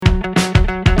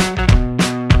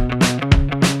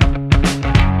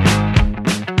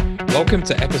Welcome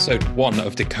to episode 1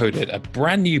 of Decoded, a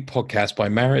brand new podcast by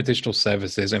Marriott Digital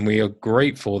Services, and we are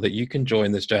grateful that you can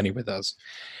join this journey with us.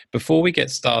 Before we get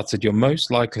started, you're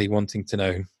most likely wanting to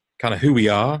know kind of who we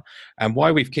are and why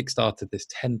we've kickstarted this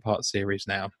 10-part series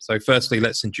now. So firstly,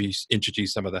 let's introduce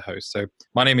some of the hosts. So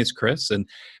my name is Chris, and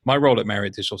my role at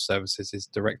Marriott Digital Services is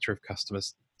Director of Customer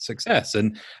Success,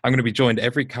 and I'm going to be joined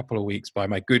every couple of weeks by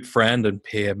my good friend and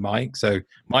peer, Mike. So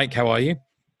Mike, how are you?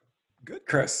 Good,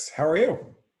 Chris. How are you?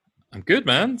 I'm good,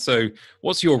 man. So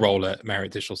what's your role at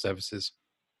Marriott Digital Services?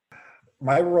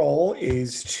 My role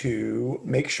is to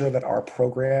make sure that our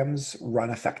programs run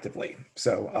effectively.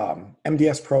 So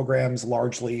MDS programs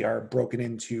largely are broken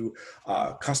into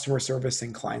customer service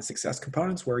and client success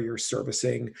components where you're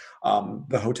servicing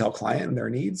the hotel client and their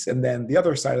needs. And then the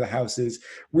other side of the house is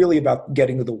really about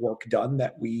getting the work done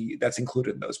that's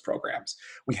included in those programs.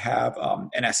 We have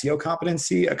an SEO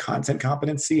competency, a content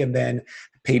competency, and then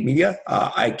paid media.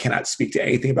 I cannot speak to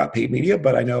anything about paid media,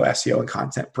 but I know SEO and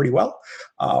content pretty well.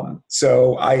 So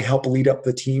I help lead up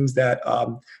the teams that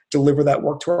deliver that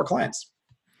work to our clients.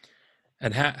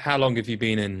 And how long have you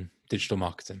been in digital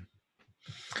marketing?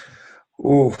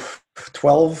 12,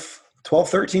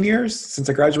 13 years since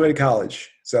I graduated college.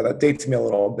 So that dates me a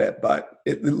little bit, but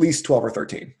at least 12 or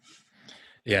 13.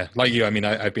 Yeah, like you, I mean,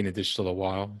 I've been in digital a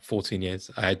while, 14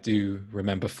 years. I do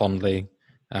remember fondly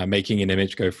making an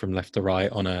image go from left to right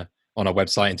on a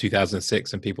website in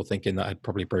 2006, and people thinking that I'd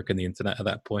probably broken the internet at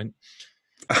that point.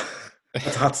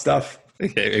 That's hot stuff.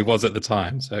 It was at the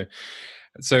time. So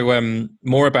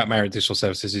more about Marriott Digital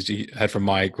Services, as you heard from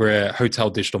Mike, we're a hotel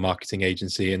digital marketing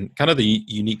agency, and kind of the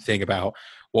unique thing about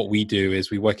what we do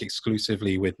is we work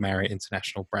exclusively with Marriott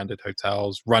International branded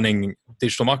hotels, running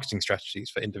digital marketing strategies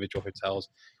for individual hotels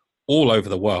all over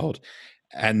the world.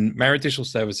 And Marriott Digital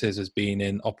Services has been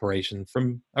in operation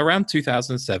from around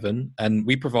 2007, and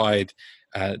we provide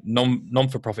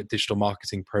non-for-profit digital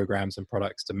marketing programs and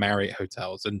products to Marriott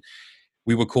hotels. And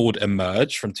we were called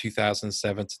Emerge from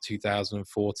 2007 to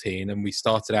 2014, and we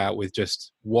started out with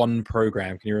just one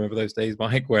program. Can you remember those days,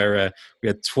 Mike, where we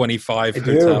had 25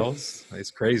 hotels? It's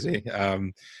crazy.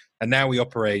 And now we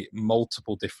operate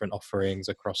multiple different offerings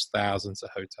across thousands of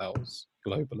hotels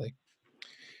globally.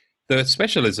 The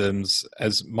specialisms,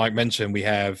 as Mike mentioned, we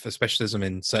have a specialism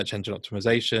in search engine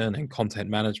optimization and content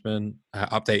management,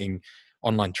 updating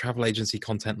online travel agency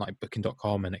content like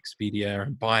Booking.com and Expedia,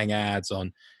 and buying ads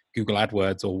on Google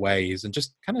AdWords or Waze, and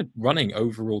just kind of running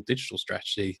overall digital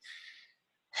strategy.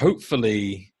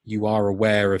 Hopefully you are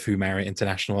aware of who Marriott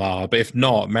International are, but if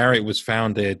not, Marriott was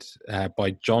founded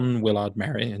by John Willard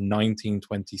Marriott in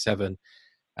 1927.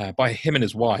 By him and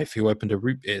his wife, who opened a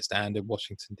root beer stand in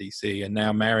Washington, D.C. And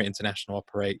now Marriott International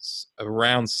operates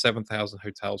around 7,000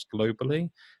 hotels globally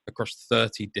across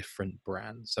 30 different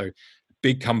brands. So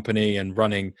big company and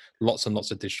running lots and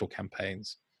lots of digital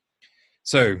campaigns.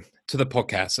 So to the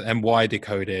podcast and why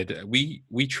Decoded,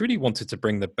 we truly wanted to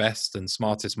bring the best and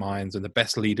smartest minds and the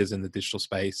best leaders in the digital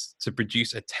space to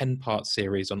produce a 10-part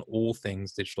series on all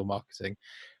things digital marketing.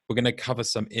 We're going to cover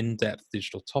some in-depth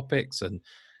digital topics and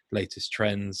latest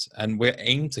trends, and we're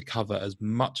aimed to cover as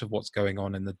much of what's going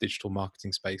on in the digital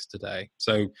marketing space today.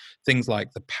 So things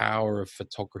like the power of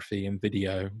photography and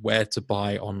video, where to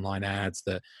buy online ads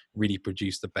that really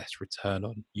produce the best return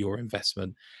on your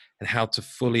investment, and how to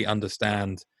fully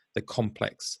understand the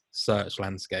complex search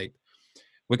landscape.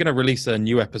 We're going to release a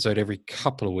new episode every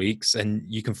couple of weeks, and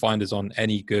you can find us on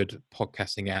any good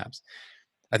podcasting apps.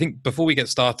 I think before we get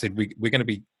started, we're going to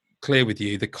be clear with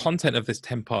you, the content of this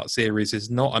 10-part series is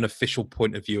not an official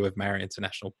point of view of Marriott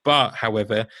International, but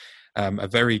however, a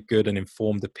very good and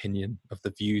informed opinion of the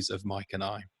views of Mike and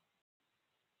I.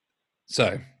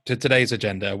 So to today's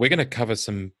agenda, we're going to cover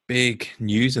some big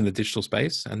news in the digital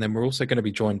space, and then we're also going to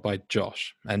be joined by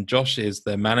Josh. And Josh is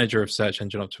the manager of search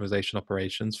engine optimization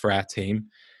operations for our team.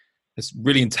 This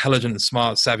really intelligent and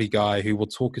smart, savvy guy who will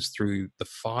talk us through the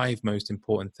 5 most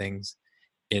important things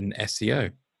in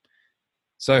SEO.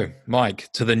 So,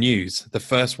 Mike, to the news. The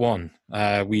first one,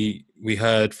 we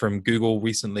heard from Google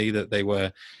recently that they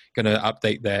were going to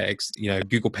update their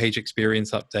Google Page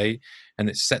Experience update, and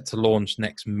it's set to launch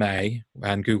next May.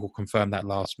 And Google confirmed that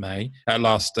last week.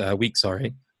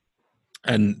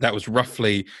 And that was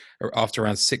roughly after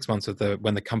around 6 months of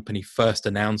when the company first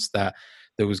announced that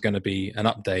there was going to be an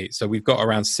update. So we've got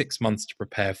around 6 months to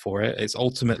prepare for it. It's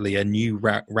ultimately a new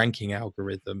ranking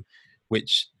algorithm,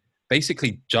 which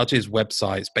basically judges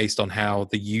websites based on how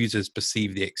the users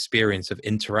perceive the experience of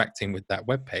interacting with that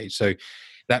web page. So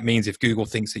that means if Google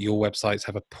thinks that your websites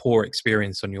have a poor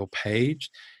experience on your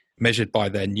page, measured by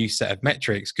their new set of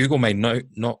metrics, Google may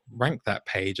not rank that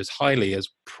page as highly as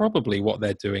probably what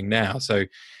they're doing now. So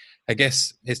I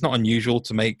guess it's not unusual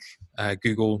to make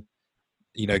Google,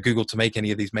 Google to make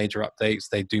any of these major updates.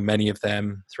 They do many of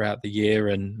them throughout the year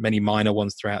and many minor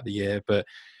ones throughout the year, but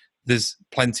there's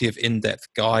plenty of in-depth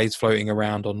guides floating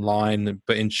around online.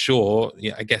 But in short,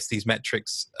 I guess these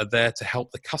metrics are there to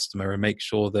help the customer and make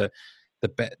sure that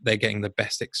they're getting the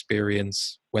best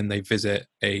experience when they visit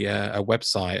a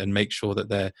website, and make sure that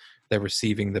they're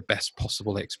receiving the best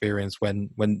possible experience when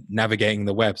navigating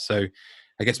the web. So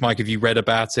I guess, Mike, have you read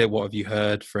about it? What have you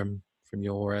heard from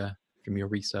your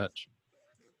research?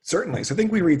 Certainly. So I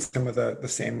think we read some of the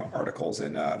same articles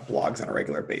and blogs on a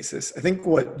regular basis. I think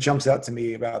what jumps out to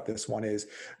me about this one is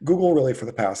Google really for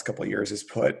the past couple of years has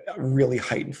put a really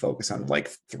heightened focus on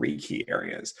like three key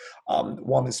areas.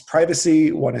 One is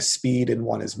privacy, one is speed, and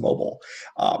one is mobile.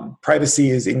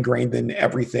 Privacy is ingrained in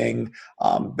everything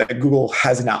that Google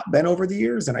has not been over the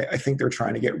years. And I think they're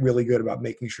trying to get really good about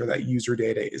making sure that user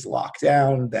data is locked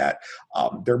down, that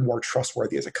they're more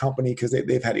trustworthy as a company because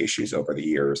they've had issues over the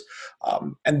years.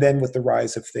 And then with the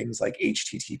rise of things like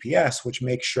HTTPS, which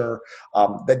makes sure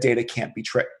that data can't be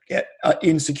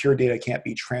insecure data can't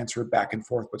be transferred back and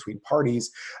forth between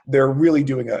parties, they're really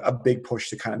doing a big push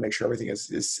to kind of make sure everything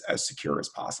is as secure as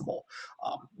possible.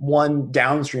 One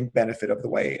downstream benefit of the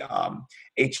way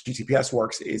HTTPS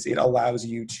works is it allows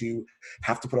you to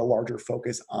have to put a larger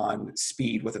focus on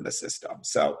speed within the system.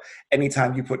 So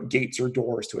anytime you put gates or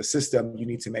doors to a system, you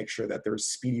need to make sure that there's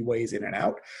speedy ways in and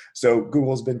out. So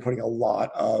Google's been putting a lot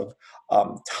of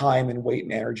time and weight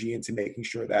and energy into making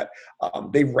sure that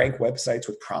they rank websites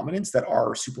with prominence that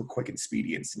are super quick and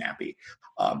speedy and snappy.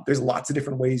 There's lots of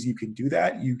different ways you can do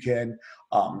that. You can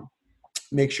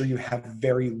make sure you have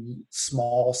very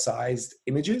small sized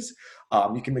images.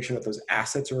 You can make sure that those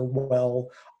assets are well,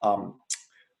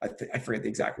 I forget the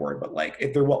exact word, but like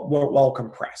if they're well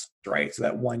compressed, right? So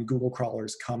that when Google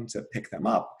crawlers come to pick them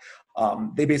up,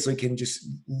 they basically can just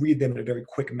read them in a very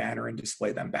quick manner and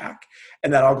display them back.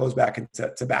 And that all goes back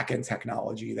into back-end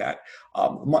technology that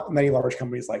many large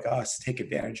companies like us take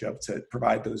advantage of to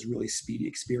provide those really speedy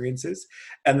experiences.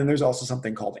 And then there's also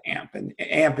something called AMP. And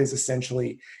AMP is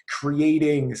essentially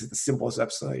creating, this is the simplest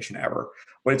explanation ever,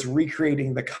 but it's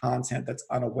recreating the content that's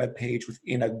on a web page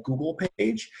within a Google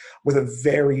page with a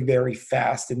very, very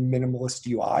fast and minimalist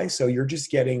UI. So you're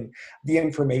just getting the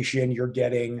information, you're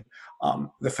getting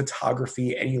the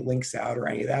photography, any links out or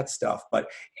any of that stuff, but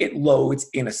it loads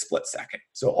in a split second.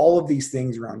 So all of these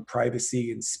things around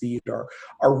privacy and speed are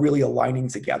really aligning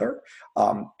together.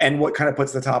 And what kind of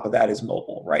puts the top of that is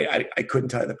mobile, right? I couldn't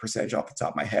tell you the percentage off the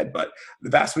top of my head, but the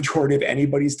vast majority of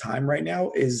anybody's time right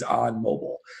now is on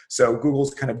mobile. So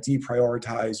Google's kind of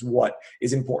deprioritized what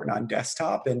is important on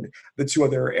desktop, and the two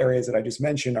other areas that I just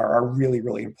mentioned are really,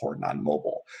 really important on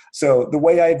mobile. So the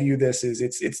way I view this is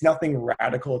it's nothing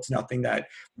radical. It's nothing that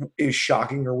is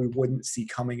shocking or we wouldn't see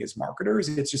coming as marketers.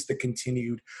 It's just the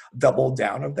continued double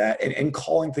down of that and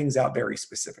calling things out very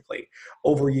specifically.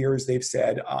 Over years, they've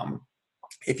said,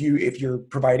 if you're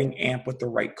providing AMP with the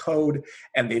right code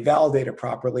and they validate it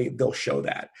properly, they'll show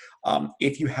that.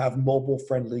 If you have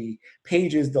mobile-friendly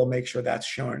pages, they'll make sure that's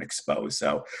shown and exposed.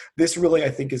 So this really, I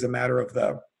think, is a matter of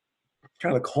the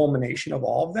kind of the culmination of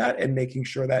all of that and making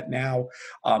sure that now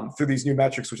through these new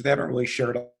metrics, which they haven't really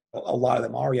shared a lot of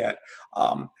them are yet,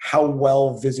 how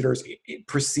well visitors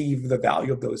perceive the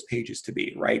value of those pages to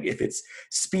be, right? If it's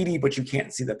speedy, but you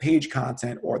can't see the page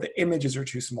content or the images are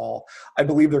too small, I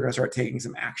believe they're going to start taking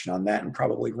some action on that and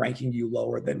probably ranking you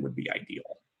lower than would be ideal.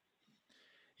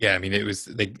 Yeah, I mean, it was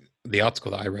the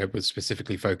article that I read was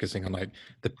specifically focusing on like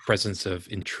the presence of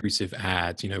intrusive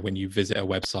ads. When you visit a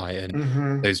website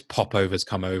and those popovers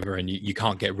come over and you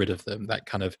can't get rid of them, that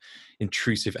kind of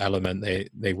intrusive element,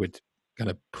 they would kind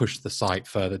of push the site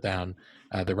further down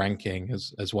the ranking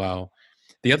as well.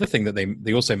 The other thing that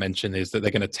they also mention is that they're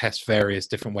going to test various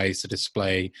different ways to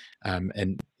display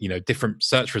and different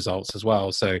search results as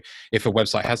well. So if a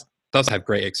website does have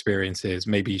great experiences,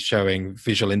 maybe showing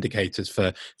visual indicators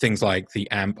for things like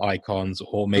the AMP icons,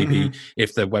 or maybe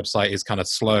if the website is kind of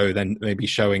slow, then maybe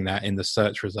showing that in the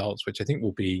search results, which I think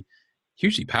will be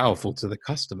hugely powerful to the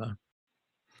customer.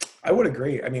 I would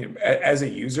agree. I mean, as a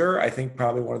user, I think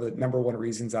probably one of the number one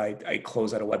reasons I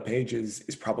close out a web page is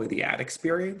probably the ad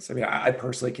experience. I mean, I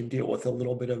personally can deal with a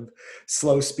little bit of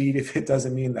slow speed if it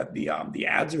doesn't mean that the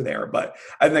ads are there. But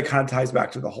I think that kind of ties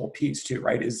back to the whole piece too,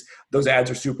 right? Is those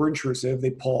ads are super intrusive. They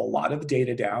pull a lot of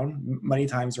data down. Many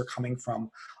times they're coming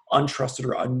from untrusted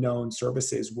or unknown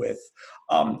services with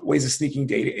ways of sneaking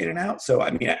data in and out. So,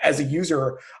 I mean, as a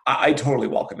user, I totally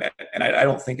welcome it. And I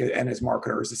don't think, and as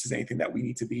marketers, this is anything that we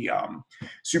need to be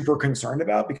super concerned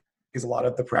about, because a lot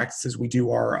of the practices we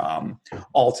do are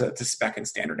all to spec and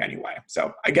standard anyway.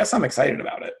 So I guess I'm excited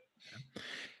about it.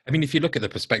 I mean, if you look at the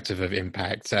perspective of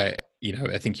impact, I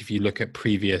think if you look at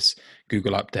previous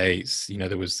Google updates,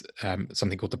 there was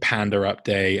something called the Panda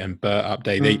update and BERT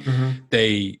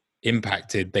update.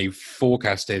 They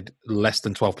forecasted less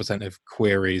than 12% of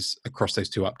queries across those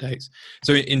two updates.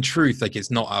 So in truth, like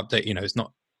it's not it's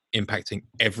not impacting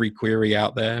every query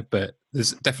out there, but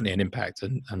there's definitely an impact,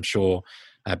 and I'm sure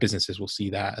businesses will see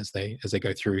that as they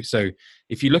go through. So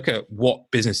if you look at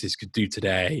what businesses could do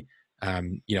today,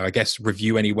 I guess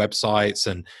review any websites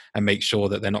and make sure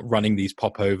that they're not running these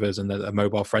popovers and that they're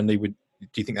mobile friendly. Do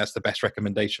you think that's the best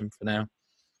recommendation for now?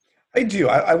 I do.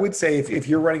 I would say if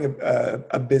you're running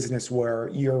a business where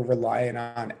you're relying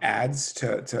on ads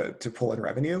to pull in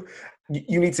revenue,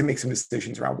 you need to make some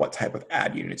decisions around what type of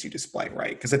ad units you display, right?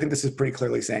 Because I think this is pretty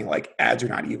clearly saying like ads are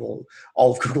not evil.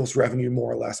 All of Google's revenue,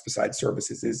 more or less, besides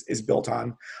services, is built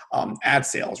on ad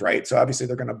sales, right? So obviously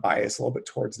they're going to bias a little bit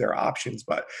towards their options,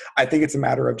 but I think it's a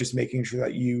matter of just making sure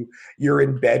that you're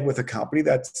in bed with a company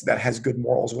that has good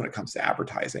morals when it comes to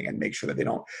advertising, and make sure that they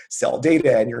don't sell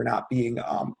data and you're not being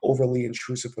overly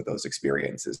intrusive with those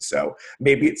experiences. So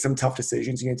maybe it's some tough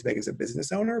decisions you need to make as a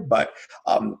business owner, but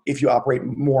if you operate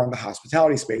more on the hospitality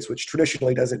space, which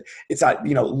traditionally it's not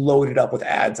loaded up with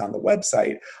ads on the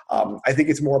website. I think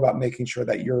it's more about making sure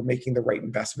that you're making the right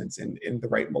investments in the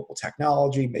right mobile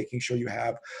technology, making sure you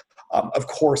have, of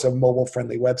course, a mobile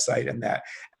friendly website, and that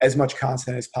as much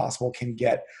content as possible can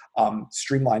get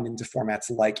streamlined into formats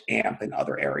like AMP and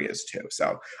other areas too.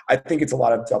 So I think it's a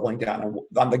lot of doubling down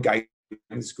on the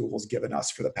guidance Google's given us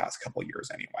for the past couple of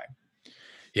years anyway.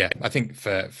 Yeah, I think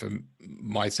for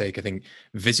my sake, I think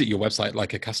visit your website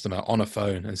like a customer on a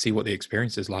phone and see what the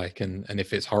experience is like. And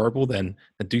if it's horrible, then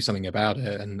do something about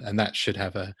it. And that should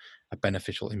have a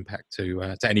beneficial impact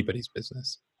to anybody's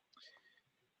business.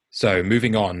 So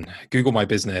moving on, Google My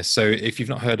Business. So if you've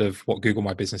not heard of what Google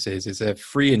My Business is, it's a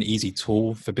free and easy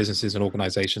tool for businesses and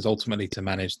organizations ultimately to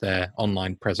manage their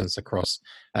online presence across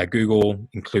Google.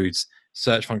 Includes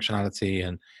search functionality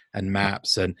and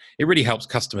maps, and it really helps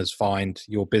customers find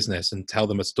your business and tell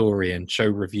them a story and show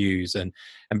reviews, and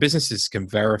businesses can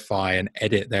verify and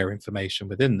edit their information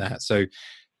within that. So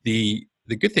the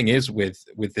good thing is with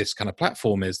this kind of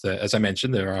platform is that, as I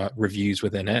mentioned, there are reviews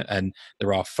within it, and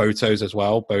there are photos as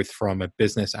well, both from a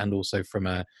business and also from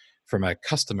a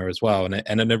customer as well.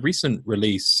 And in a recent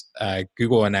release,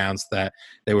 Google announced that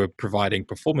they were providing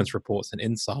performance reports and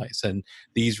insights. And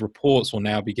these reports will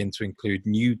now begin to include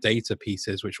new data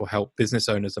pieces, which will help business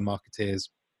owners and marketeers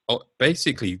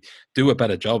basically do a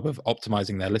better job of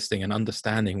optimizing their listing and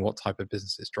understanding what type of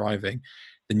business is driving.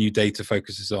 The new data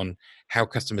focuses on how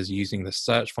customers are using the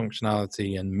search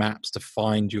functionality and maps to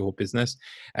find your business,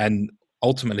 and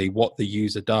ultimately what the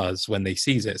user does when they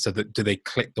sees it. So that, do they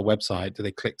click the website? Do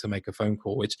they click to make a phone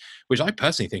call? Which I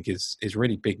personally think is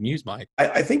really big news, Mike.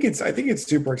 I think it's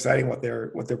super exciting what they're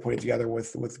putting together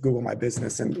with Google My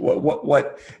Business. And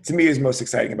what to me is most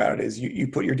exciting about it is you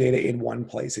put your data in one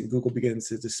place, and Google begins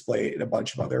to display it in a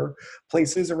bunch of other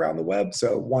places around the web.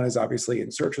 So one is obviously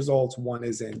in search results, one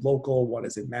is in local, one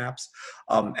is in maps.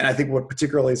 And I think what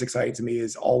particularly is exciting to me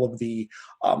is all of the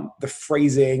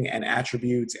phrasing and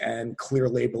attributes and clear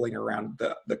labeling around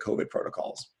the COVID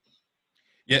protocols.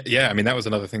 Yeah. I mean, that was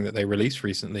another thing that they released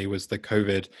recently, was the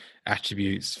COVID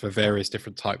attributes for various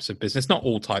different types of business. Not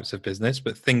all types of business,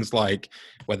 but things like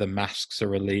whether masks are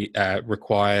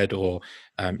required, or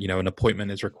an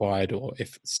appointment is required, or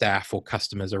if staff or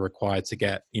customers are required to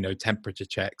get temperature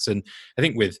checks. And I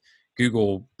think with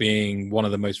Google being one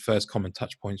of the most first common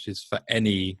touch points is for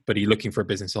anybody looking for a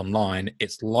business online,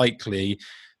 it's likely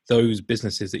those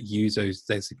businesses that use those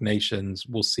designations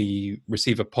will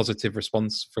receive a positive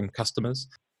response from customers.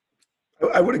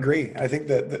 I would agree. I think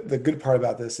that the good part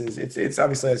about this is it's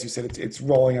obviously, as you said, it's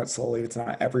rolling out slowly. It's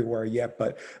not everywhere yet,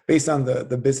 but based on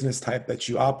the business type that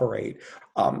you operate,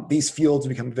 these fields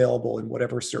become available in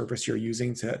whatever service you're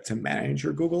using to manage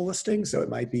your Google listing. So it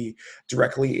might be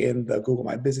directly in the Google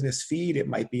My Business feed. It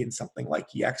might be in something like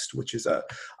Yext, which is a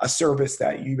service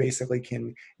that you basically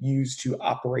can use to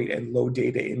operate and load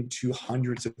data into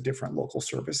hundreds of different local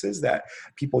services that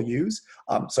people use.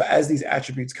 So as these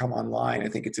attributes come online, I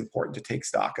think it's important to take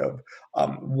stock of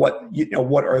what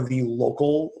are the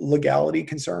local legality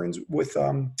concerns with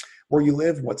where you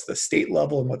live, what's the state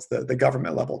level, and what's the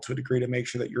government level, to a degree, to make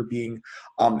sure that you're being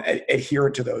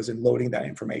adherent to those and loading that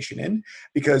information in.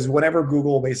 Because whenever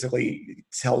Google basically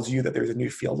tells you that there's a new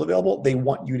field available, they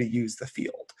want you to use the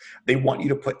field. They want you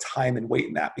to put time and weight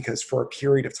in that, because for a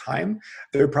period of time,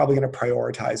 they're probably going to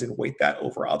prioritize and weight that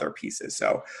over other pieces.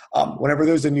 So whenever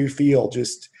there's a new field,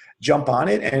 just jump on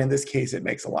it. And in this case, it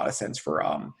makes a lot of sense for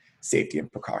safety and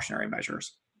precautionary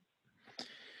measures.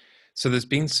 So there's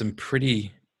been some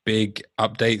pretty big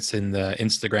updates in the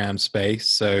Instagram space.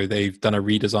 So they've done a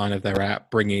redesign of their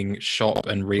app, bringing shop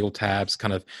and reel tabs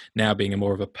kind of now being a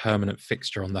more of a permanent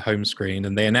fixture on the home screen.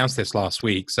 And they announced this last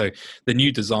week. So the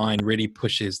new design really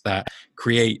pushes that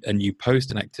create a new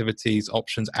post and activities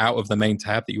options out of the main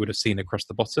tab that you would have seen across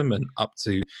the bottom and up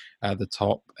to the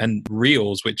top. And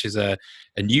Reels, which is a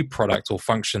new product or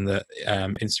function that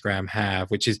Instagram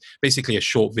have, which is basically a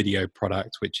short video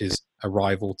product, which is a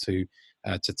rival to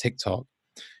TikTok.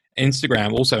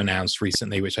 Instagram also announced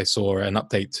recently, which I saw, an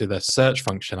update to the search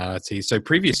functionality. So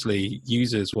previously,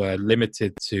 users were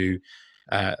limited to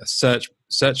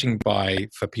searching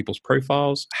for people's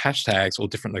profiles, hashtags, or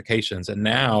different locations, and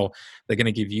now they're going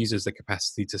to give users the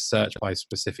capacity to search by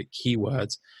specific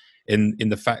keywords, in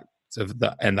the fact of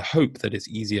the and the hope that it's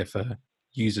easier for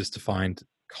users to find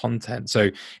content. So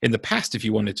in the past, if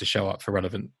you wanted to show up for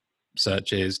relevant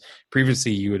searches,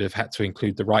 previously you would have had to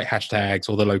include the right hashtags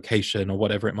or the location or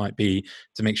whatever it might be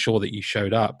to make sure that you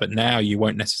showed up. But now you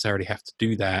won't necessarily have to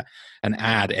do that and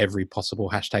add every possible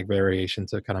hashtag variation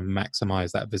to kind of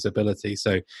maximize that visibility.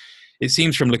 So it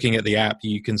seems from looking at the app,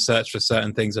 you can search for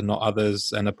certain things and not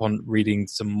others. And upon reading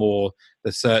some more,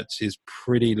 the search is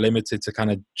pretty limited to kind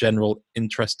of general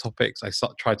interest topics. I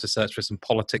tried to search for some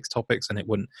politics topics and it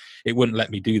wouldn't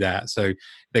let me do that. So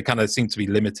they kind of seem to be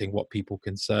limiting what people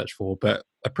can search for, but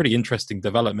a pretty interesting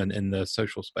development in the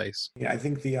social space. Yeah, I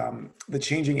think the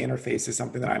changing interface is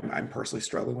something that I'm personally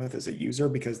struggling with as a user,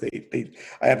 because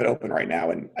I have it open right now,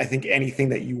 and I think anything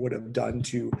that you would have done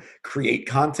to create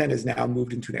content is now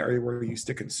moved into an area where you used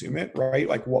to consume it, right?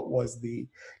 Like what was the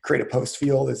create a post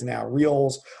field is now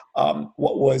Reels.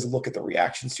 What was look at the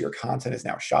reactions to your content is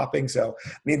now shopping. So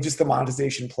I mean, just the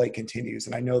monetization play continues,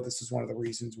 and I know this is one of the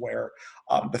reasons where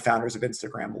the founders of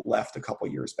Instagram left a couple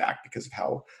of years back, because of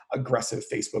how aggressive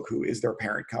Facebook, who is their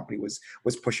parent company, was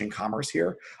pushing commerce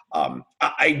here.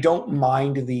 I don't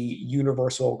mind the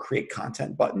universal create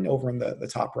content button over in the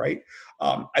top right.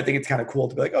 I think it's kind of cool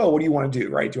to be like, oh, what do you want to do,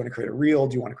 right? Do you want to create a reel?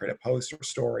 Do you want to create a post or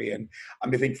story? And I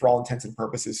think for all intents and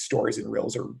purposes, stories and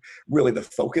reels are really the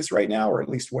focus right now, or at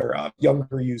least where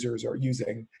younger users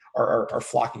are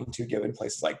flocking to, given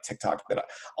places like TikTok that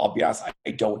I'll be honest,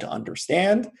 I don't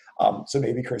understand. So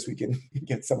maybe, Chris, we can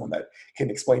get someone that can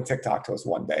explain TikTok to us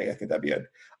one day. I think that'd be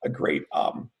a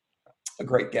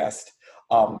great guest.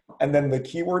 And then the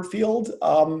keyword field,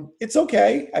 it's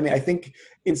okay. I mean, I think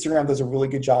Instagram does a really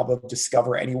good job of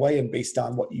discover anyway, and based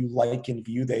on what you like and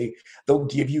view, they'll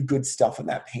give you good stuff in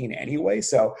that pane anyway.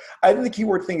 So I think the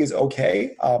keyword thing is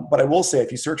okay. But I will say,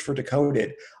 if you search for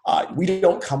decoded, we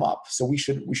don't come up. So we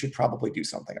should probably do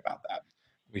something about that.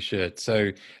 We should.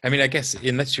 So, I mean, I guess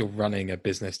unless you're running a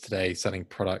business today selling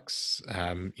products,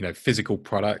 physical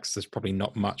products, there's probably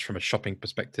not much from a shopping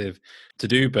perspective to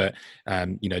do, but,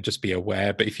 just be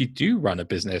aware. But if you do run a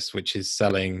business which is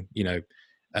selling,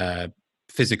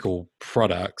 physical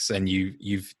products, and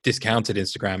you've discounted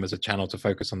Instagram as a channel to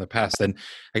focus on the past, then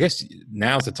I guess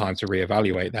now's the time to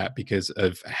reevaluate that, because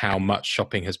of how much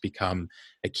shopping has become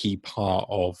a key part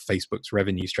of Facebook's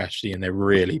revenue strategy, and they're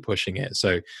really pushing it.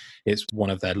 So it's one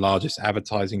of their largest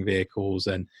advertising vehicles,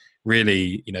 and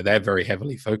really, they're very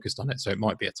heavily focused on it. So it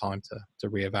might be a time to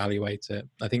reevaluate it.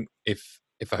 I think if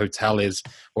a hotel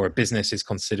or a business is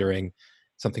considering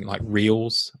something like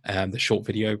Reels, the short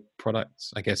video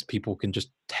products, I guess people can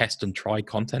just test and try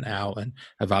content out and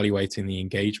evaluating the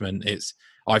engagement.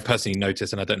 I've personally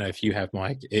noticed, and I don't know if you have,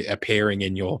 Mike, it appearing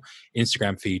in your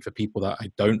Instagram feed for people that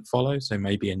I don't follow. So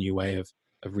maybe a new way of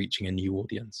reaching a new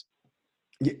audience.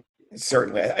 Yeah,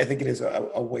 certainly. I think it is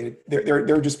a way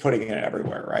they're just putting it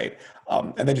everywhere, right?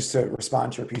 And then just to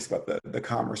respond to your piece about the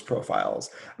commerce profiles,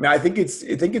 I mean, I think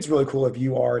it's really cool if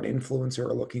you are an influencer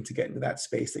or looking to get into that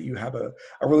space, that you have a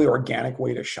really organic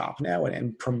way to shop now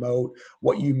and promote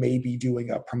what you may be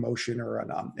doing a promotion or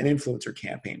an influencer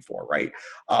campaign for, right?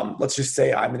 Let's just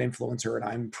say I'm an influencer and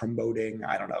I'm promoting,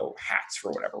 I don't know, hats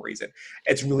for whatever reason.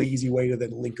 It's a really easy way to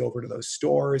then link over to those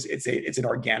stores. It's an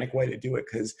organic way to do it,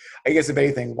 because I guess if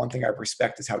anything, one thing I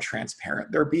respect is how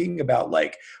transparent they're being about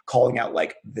like calling out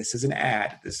like, this is an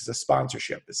ad, this is a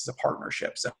sponsorship, this is a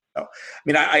partnership. So I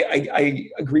mean, I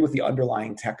agree with the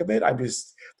underlying tech of it. I'm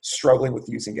just struggling with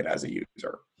using it as a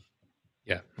user.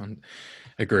 Yeah, I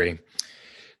agree.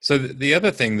 So the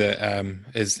other thing that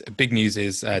is big news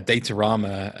is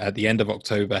Datorama at the end of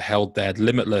October held their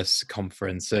Limitless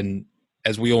conference. And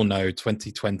as we all know,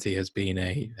 2020 has been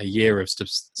a year of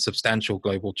substantial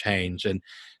global change. And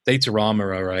Datorama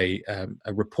are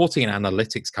a reporting and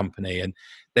analytics company, and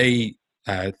they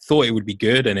thought it would be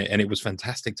good, and it was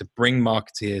fantastic to bring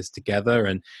marketeers together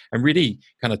and really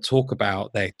kind of talk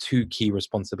about their two key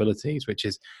responsibilities, which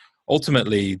is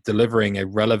ultimately delivering a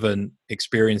relevant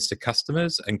experience to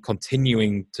customers and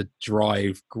continuing to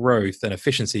drive growth and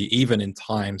efficiency even in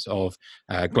times of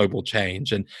global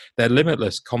change. And their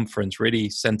Limitless conference really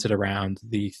centered around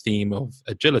the theme of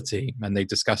agility, and they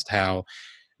discussed how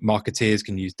marketeers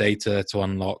can use data to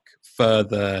unlock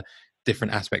further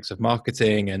different aspects of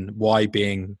marketing, and why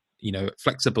being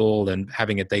flexible and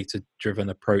having a data driven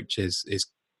approach is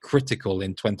critical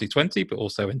in 2020 but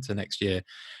also into next year.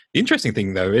 The interesting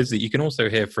thing though is that you can also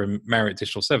hear from Marriott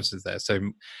Digital Services there. So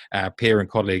peer and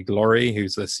colleague Laurie,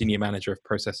 who's the senior manager of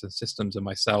process and systems, and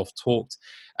myself talked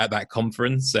at that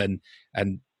conference and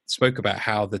spoke about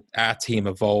how our team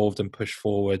evolved and pushed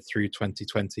forward through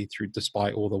 2020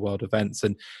 despite all the world events.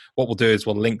 And what we'll do is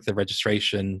we'll link the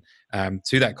registration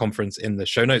to that conference in the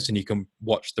show notes, and you can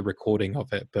watch the recording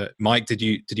of it. But Mike, did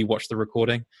you watch the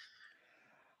recording?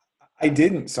 I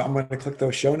didn't, so I'm going to click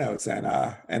those show notes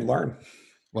and learn.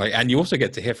 Well, and you also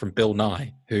get to hear from Bill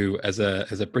Nye, who, as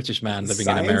a British man living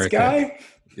in America, guy?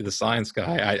 The science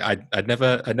guy. I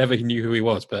never knew who he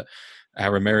was, but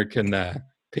our American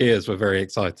peers were very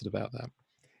excited about that.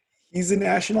 He's a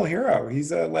national hero.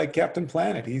 He's like Captain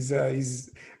Planet. He's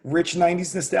rich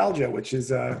 '90s nostalgia, which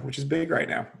is big right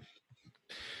now.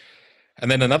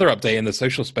 And then another update in the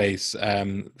social space,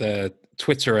 the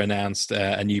Twitter announced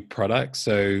a new product.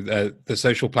 So the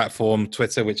social platform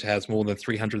Twitter, which has more than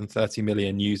 330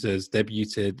 million users,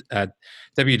 debuted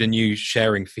a new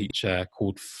sharing feature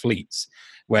called Fleets,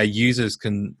 where users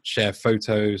can share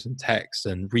photos and text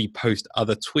and repost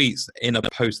other tweets in a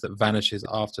post that vanishes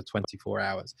after 24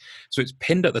 hours. So it's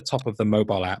pinned at the top of the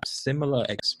mobile app, similar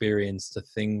experience to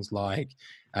things like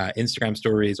Instagram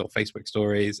stories or Facebook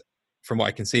stories. From what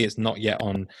I can see, it's not yet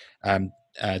on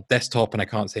desktop, and I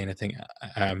can't see anything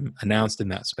announced in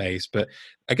that space. But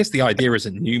I guess the idea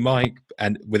isn't new, Mike,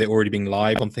 and with it already being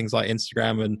live on things like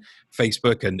Instagram and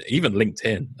Facebook and even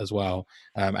LinkedIn as well,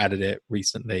 added it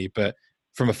recently. But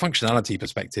from a functionality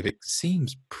perspective, it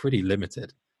seems pretty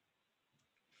limited.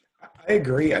 I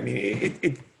agree. I mean,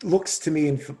 it looks to me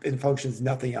in functions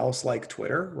nothing else like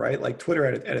Twitter, right? Like Twitter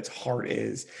at its heart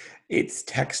is it's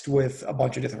text with a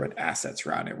bunch of different assets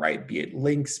around it, right? Be it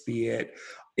links, be it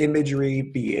imagery,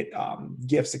 be it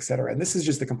GIFs, et cetera. And this is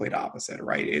just the complete opposite,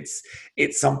 right?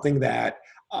 It's something that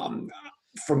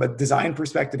from a design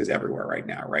perspective is everywhere right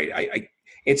now, right?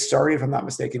 It started, if I'm not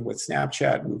mistaken, with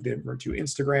Snapchat, moved over to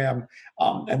Instagram,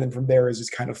 and then from there is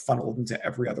just kind of funneled into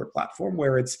every other platform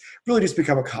where it's really just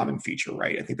become a common feature,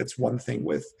 right? I think that's one thing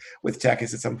with tech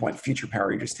is at some point feature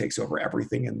parity just takes over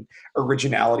everything and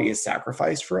originality is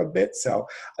sacrificed for a bit. So,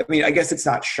 I mean, I guess it's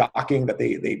not shocking that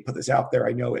they put this out there.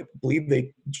 I believe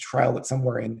they trialed it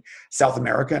somewhere in South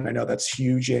America, and I know that's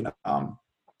huge in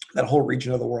that whole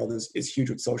region of the world is huge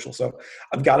with social. So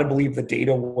I've got to believe the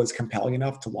data was compelling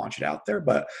enough to launch it out there,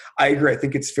 but I agree. I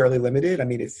think it's fairly limited. I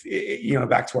mean, if,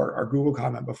 back to our Google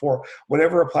comment before,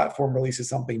 whenever a platform releases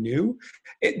something new,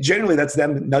 generally that's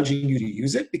them nudging you to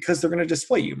use it because they're going to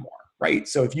display you more, right?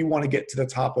 So if you want to get to the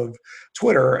top of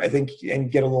Twitter, I think,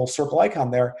 and get a little circle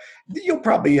icon there, you'll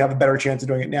probably have a better chance of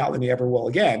doing it now than you ever will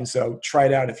again. So try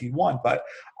it out if you want, but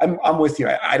I'm with you.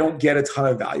 I don't get a ton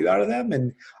of value out of them.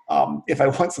 And if I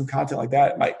want some content like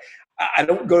that, I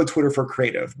don't go to Twitter for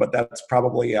creative, but that's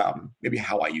probably maybe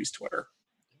how I use Twitter.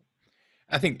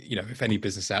 I think, if any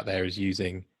business out there is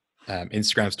using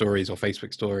Instagram stories or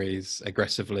Facebook stories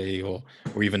aggressively, or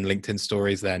even LinkedIn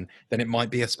stories, then it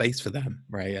might be a space for them,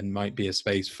 right? And might be a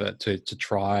space to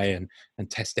try and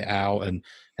test it out and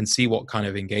see what kind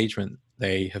of engagement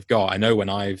they have got. I know when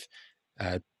I've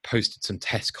posted some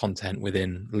test content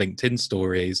within LinkedIn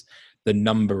stories, the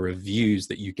number of views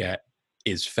that you get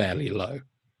is fairly low.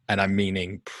 And I'm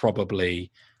meaning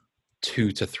probably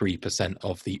 2 to 3%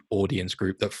 of the audience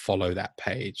group that follow that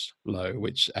page low,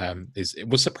 which it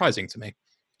was surprising to me.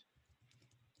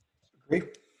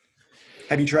 Great.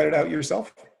 Have you tried it out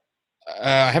yourself?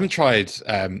 I haven't tried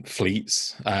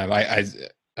Fleets.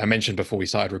 I mentioned before we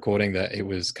started recording that it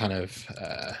was kind of,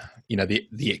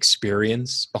 the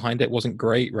experience behind it wasn't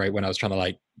great, right? When I was trying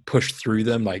to push through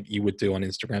them like you would do on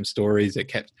Instagram stories, it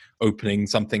kept opening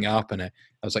something up and I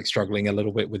was struggling a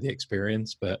little bit with the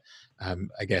experience, but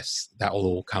I guess that will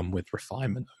all come with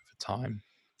refinement over time.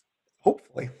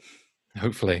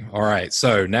 Hopefully. All right.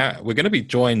 So now we're going to be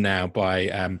joined now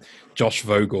by Josh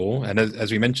Vogel. And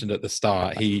as we mentioned at the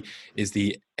start, he is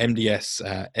the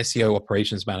MDS SEO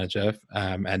operations manager.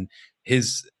 And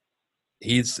he's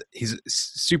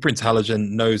super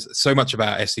intelligent, knows so much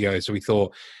about SEO. So we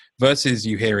thought versus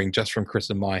you hearing just from Chris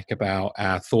and Mike about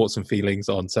our thoughts and feelings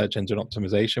on search engine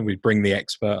optimization. We bring the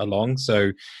expert along.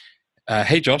 So,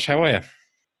 hey, Josh, how are you?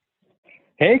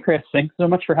 Hey, Chris, thanks so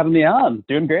much for having me on.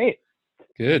 Doing great.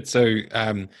 Good. So,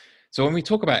 so when we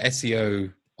talk about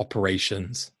SEO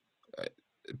operations,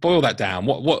 boil that down.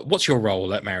 What's your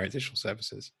role at Marriott Digital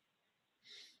Services?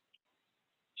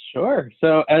 Sure.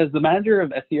 So as the manager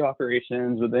of SEO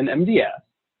operations within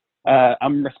MDS,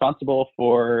 I'm responsible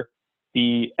for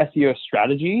the SEO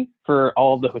strategy for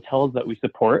all of the hotels that we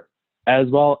support, as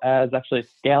well as actually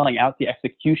scaling out the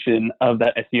execution of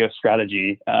that SEO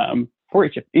strategy for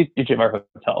each of our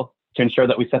hotels to ensure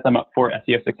that we set them up for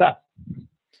SEO success.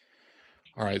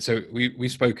 All right. So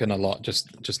we've spoken a lot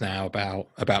just now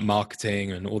about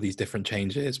marketing and all these different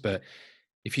changes, but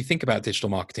if you think about digital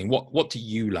marketing, what do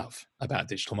you love about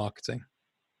digital marketing?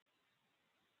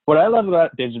 What I love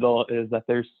about digital is that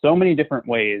there's so many different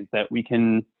ways that we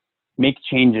can make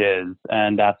changes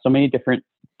and so many different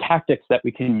tactics that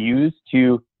we can use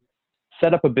to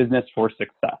set up a business for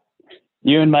success.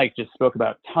 You and Mike just spoke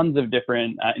about tons of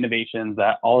different innovations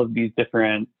that all of these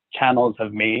different channels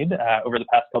have made over the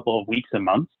past couple of weeks and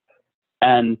months.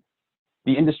 And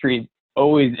the industry is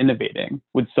always innovating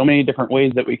with so many different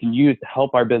ways that we can use to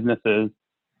help our businesses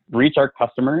reach our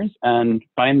customers and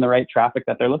find the right traffic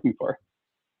that they're looking for.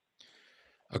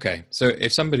 Okay, so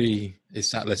if somebody is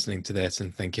sat listening to this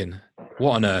and thinking,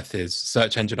 what on earth is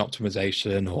search engine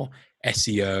optimization or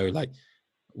SEO? Like,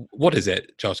 what is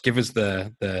it, Josh? Give us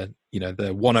the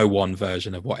 101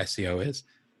 version of what SEO is.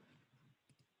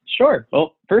 Sure.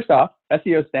 Well, first off,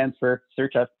 SEO stands for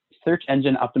search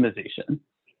engine optimization.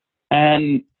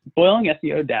 And boiling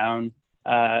SEO down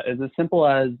is as simple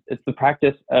as it's the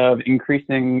practice of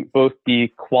increasing both the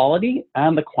quality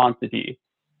and the quantity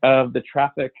of the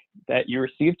traffic that you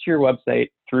receive to your website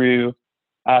through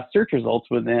search results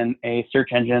within a search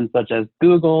engine such as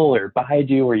Google or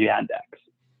Baidu or Yandex.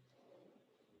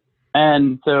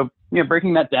 And so,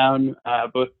 breaking that down,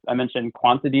 both I mentioned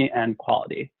quantity and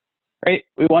quality, right?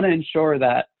 We want to ensure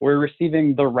that we're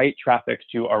receiving the right traffic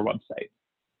to our website.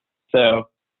 So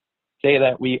say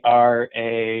that we are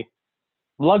a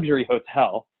luxury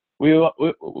hotel. We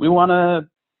want to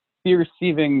be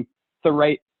receiving the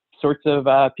right sorts of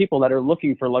people that are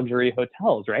looking for luxury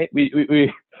hotels, right?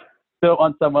 We don't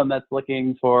want someone that's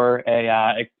looking for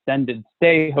a extended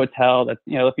stay hotel that's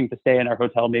looking to stay in our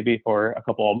hotel maybe for a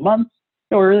couple of months.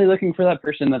 We're really looking for that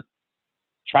person that's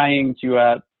trying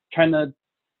to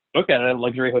book at a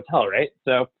luxury hotel, right?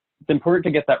 So it's important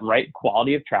to get that right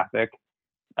quality of traffic,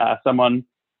 someone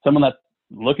that's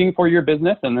looking for your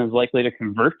business and is likely to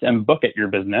convert and book at your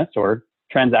business or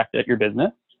transact at your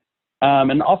business.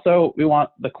 And also we want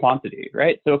the quantity,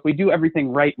 right? So if we do everything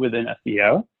right within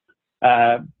SEO,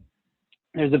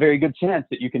 there's a very good chance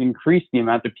that you can increase the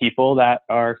amount of people that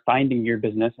are finding your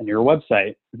business and your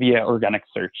website via organic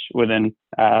search within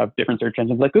different search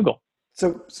engines like Google.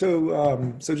 So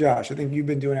Josh, I think you've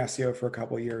been doing SEO for a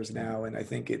couple of years now, and I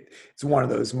think it's one of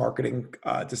those marketing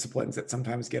disciplines that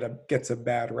sometimes gets a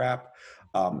bad rap.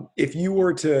 If you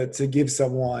were to give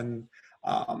someone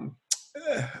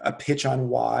a pitch on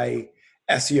why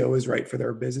SEO is right for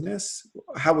their business,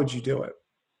 how would you do it?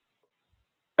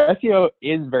 SEO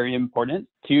is very important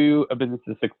to a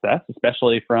business's success,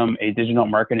 especially from a digital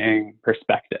marketing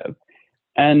perspective.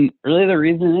 And really the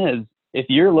reason is, if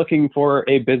you're looking for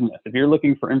a business, if you're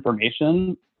looking for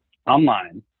information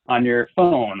online, on your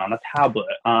phone, on a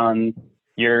tablet, on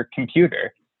your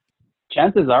computer,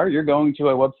 chances are you're going to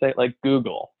a website like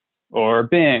Google or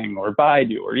Bing or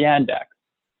Baidu or Yandex.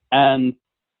 And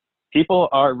people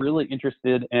are really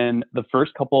interested in the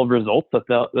first couple of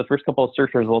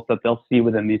search results that they'll see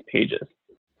within these pages.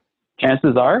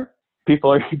 Chances are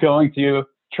people are going to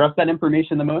trust that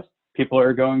information the most. People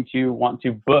are going to want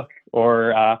to book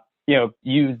or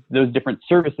use those different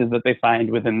services that they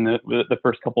find within the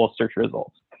first couple of search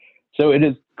results. So it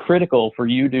is critical for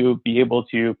you to be able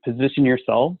to position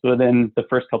yourself within the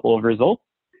first couple of results.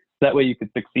 That way you could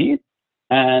succeed.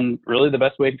 And really the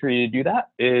best way for you to do that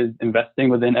is investing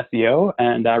within SEO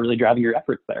and really driving your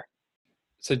efforts there.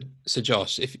 So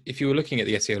Josh, if you were looking at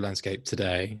the SEO landscape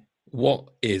today, what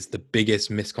is the biggest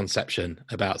misconception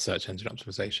about search engine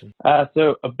optimization?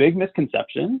 So a big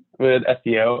misconception with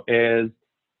SEO is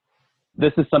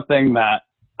this is something that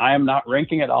I am not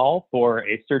ranking at all for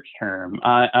a search term.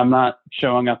 I'm not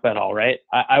showing up at all, right?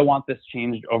 I want this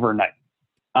changed overnight.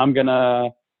 I'm going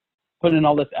to put in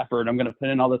all this effort. I'm going to put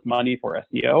in all this money for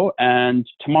SEO. And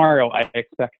tomorrow I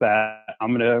expect that I'm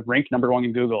going to rank #1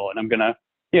 in Google and I'm going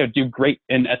to do great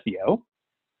in SEO.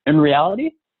 In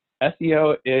reality,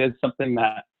 SEO is something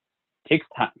that takes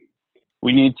time.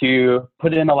 We need to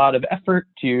put in a lot of effort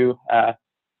to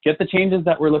get the changes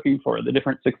that we're looking for, the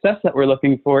different success that we're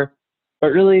looking for, but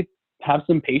really have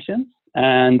some patience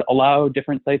and allow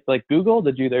different sites like Google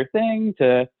to do their thing,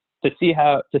 to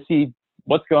see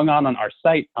what's going on our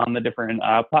site, on the different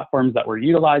platforms that we're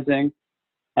utilizing,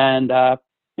 and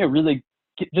really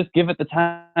just give it the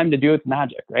time to do its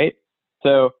magic, right?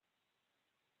 So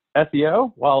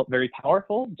SEO, while very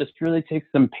powerful, just really takes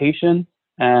some patience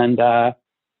and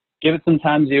give it some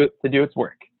time to do its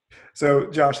work. So,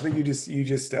 Josh, I think you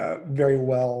just very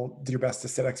well did your best to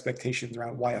set expectations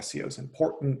around why SEO is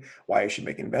important, why you should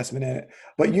make an investment in it.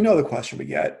 But you know the question we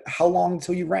get: how long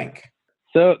until you rank?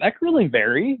 So that could really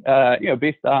vary,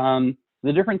 based on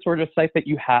the different sort of site that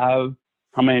you have,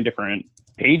 how many different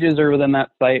pages are within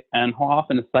that site, and how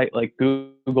often a site like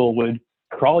Google would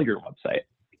crawl your website.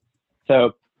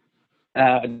 So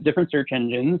different search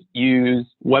engines use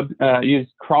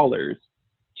crawlers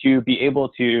to be able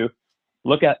to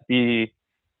look at the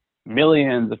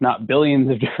millions, if not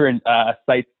billions, of different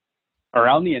sites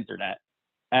around the internet,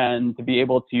 and to be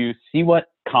able to see what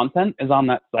content is on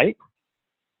that site,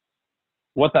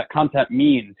 what that content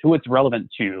means, who it's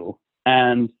relevant to,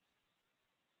 and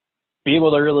be able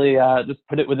to really just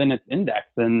put it within its index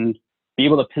and be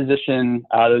able to position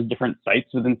those different sites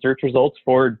within search results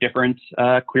for different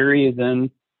queries and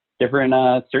different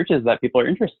searches that people are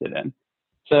interested in.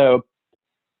 So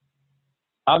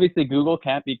obviously Google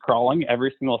can't be crawling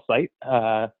every single site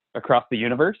across the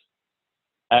universe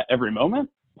at every moment.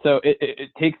 So it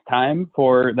takes time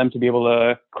for them to be able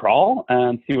to crawl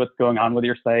and see what's going on with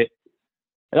your site.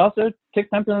 It also takes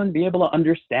time for them to be able to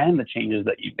understand the changes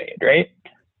that you've made, right?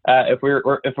 If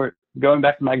we're going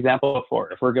back to my example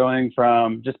before, if we're going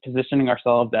from just positioning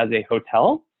ourselves as a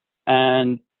hotel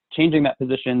and changing that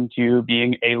position to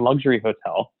being a luxury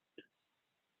hotel,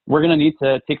 we're going to need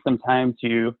to take some time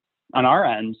on our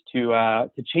end to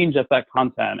change up that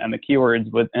content and the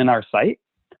keywords within our site.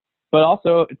 But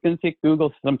also, it's going to take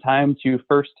Google some time to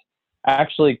first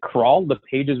actually crawl the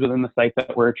pages within the site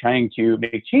that we're trying to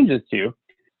make changes to,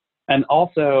 and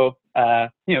also,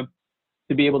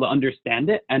 to be able to understand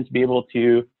it and to be able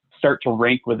to start to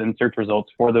rank within search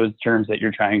results for those terms that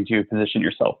you're trying to position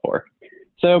yourself for.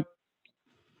 So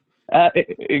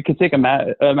it could take a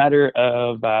matter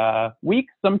of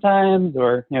weeks sometimes,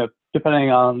 or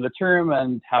depending on the term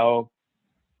and how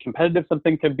competitive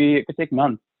something could be, it could take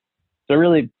months. So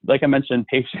really, like I mentioned,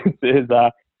 patience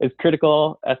is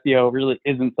critical. SEO really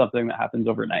isn't something that happens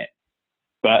overnight,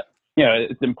 but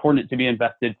it's important to be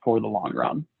invested for the long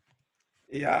run.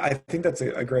 Yeah, I think that's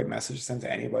a great message to send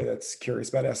to anybody that's curious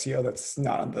about SEO that's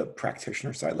not on the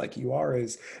practitioner side like you are.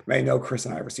 I know Chris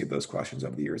and I received those questions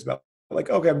over the years about, like,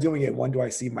 okay, I'm doing it. When do I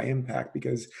see my impact?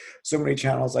 Because so many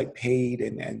channels like paid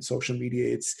and social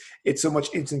media, it's so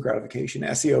much instant gratification.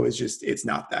 SEO is it's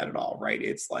not that at all, right?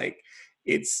 It's like,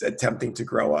 it's attempting to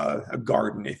grow a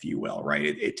garden, if you will, right?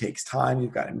 It takes time.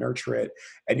 You've got to nurture it,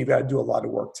 and you've got to do a lot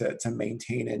of work to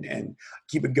maintain and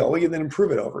keep it going, and then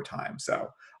improve it over time. So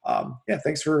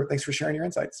thanks for sharing your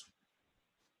insights.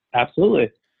 Absolutely.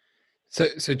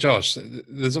 So Josh,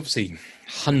 there's obviously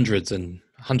hundreds and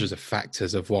hundreds of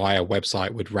factors of why a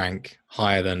website would rank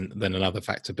higher than another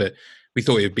factor, but we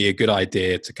thought it would be a good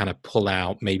idea to kind of pull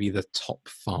out maybe the top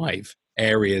 5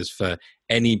 areas for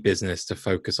any business to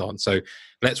focus on. So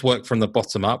let's work from the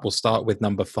bottom up. We'll start with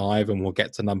number 5 and we'll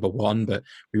get to number 1, but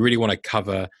we really want to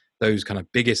cover those kind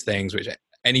of biggest things which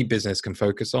any business can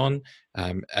focus on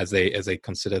as they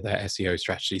consider their SEO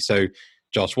strategy. So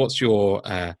Josh, what's your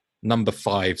number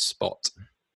 5 spot?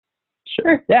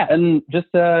 Sure. Yeah. And just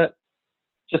to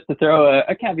throw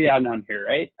a caveat on here,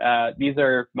 right? These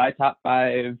are my top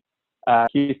 5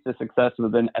 keys to success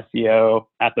within SEO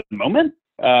at the moment.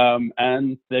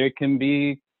 And they can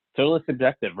be totally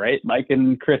subjective, right? Mike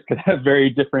and Chris could have very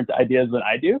different ideas than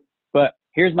I do, but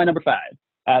here's my number 5.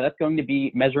 That's going to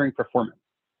be measuring performance.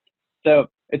 So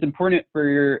it's important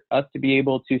for us to be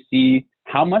able to see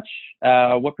how much,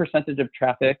 what percentage of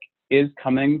traffic is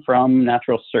coming from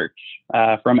natural search,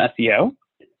 from SEO,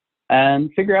 and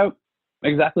figure out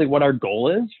exactly what our goal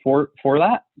is for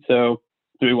that. So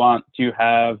do we want to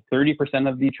have 30%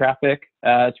 of the traffic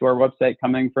to our website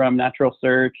coming from natural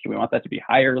search? Do we want that to be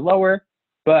higher or lower?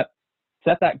 But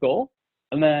set that goal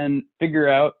and then figure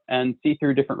out and see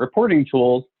through different reporting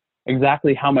tools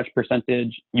exactly how much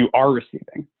percentage you are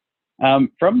receiving.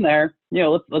 From there,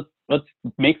 let's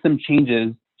make some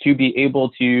changes to be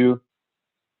able to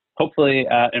hopefully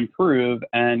improve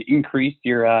and increase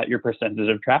your percentage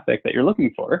of traffic that you're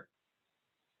looking for.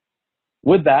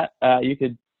 With that, you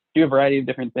could do a variety of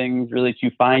different things really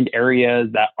to find areas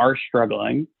that are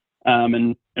struggling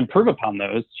and improve upon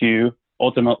those to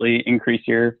ultimately increase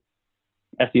your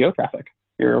SEO traffic,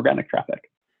 your organic traffic.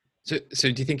 So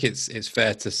do you think it's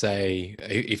fair to say,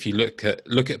 if you look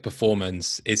at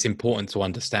performance, it's important to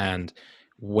understand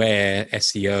where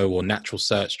SEO or natural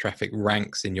search traffic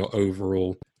ranks in your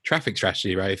overall traffic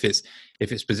strategy, right? If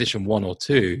it's position 1 or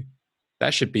 2,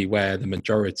 that should be where the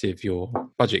majority of your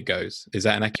budget goes. Is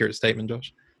that an accurate statement,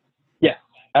 Josh? Yes,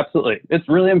 absolutely. It's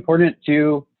really important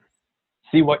to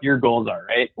see what your goals are,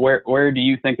 right? Where do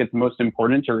you think it's most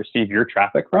important to receive your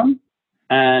traffic from?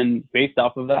 And based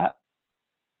off of that,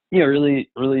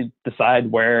 really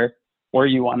decide where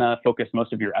you want to focus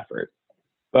most of your effort.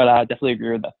 But I definitely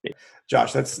agree with that statement.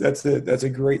 Josh, that's a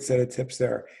great set of tips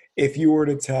there. If you were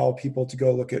to tell people to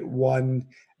go look at one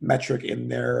metric in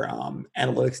their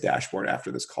analytics dashboard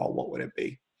after this call, what would it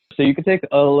be? So you could take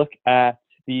a look at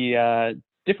the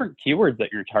different keywords that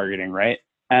you're targeting, right?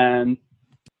 And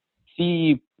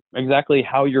see exactly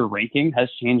how your ranking has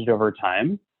changed over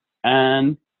time,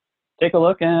 and take a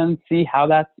look and see how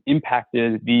that's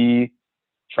impacted the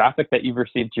traffic that you've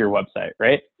received to your website,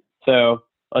 right? So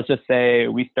let's just say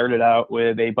we started out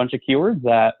with a bunch of keywords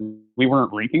that we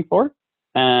weren't ranking for,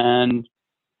 and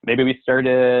maybe we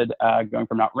started going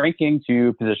from not ranking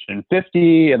to position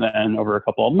 50, and then over a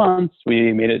couple of months,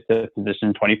 we made it to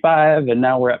position 25, and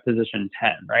now we're at position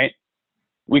 10, right?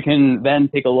 We can then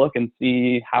take a look and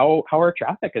see how our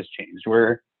traffic has changed.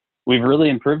 We've really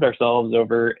improved ourselves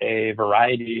over a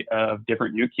variety of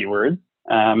different new keywords,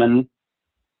 and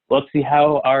let's see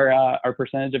how our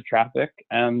percentage of traffic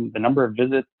and the number of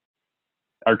visits,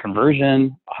 our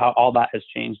conversion, how all that has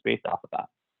changed based off of that.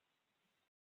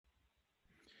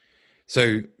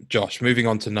 So, Josh, moving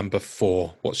on to number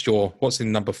 4, what's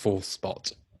in number 4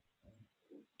 spot?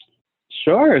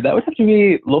 Sure, that would have to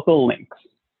be local links.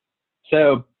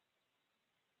 So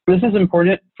this is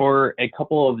important for a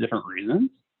couple of different reasons.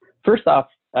 First off,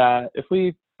 if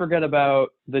we forget about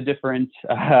the different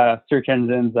search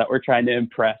engines that we're trying to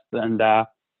impress and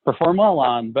perform well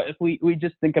on, but if we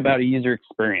just think about a user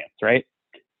experience, right?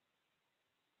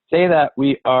 Say that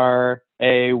we are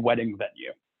a wedding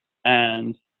venue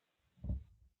and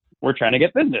we're trying to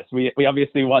get business. We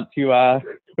obviously want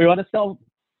to sell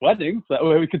weddings, so that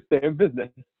way we could stay in business.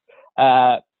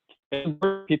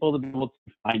 For people to be able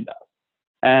to find us.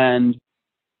 And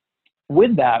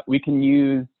with that, we can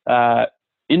use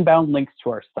inbound links to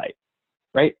our site,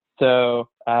 right? So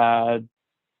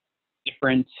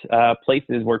different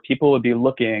places where people would be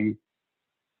looking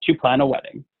to plan a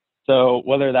wedding. So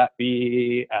whether that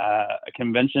be a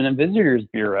convention and visitors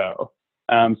bureau,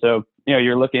 so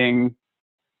you're looking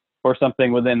for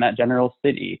something within that general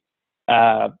city,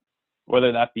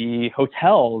 whether that be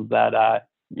hotels that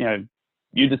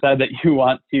you decide that you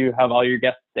want to have all your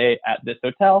guests stay at this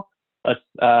hotel. Let's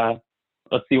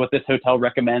see what this hotel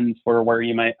recommends for where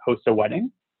you might host a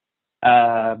wedding.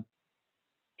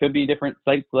 Could be different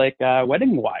sites like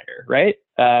Wedding Wire, right?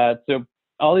 So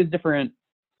all these different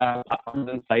platforms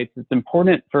and sites. It's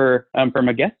important for from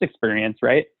a guest experience,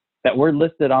 right, that we're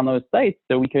listed on those sites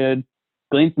so we could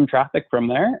glean some traffic from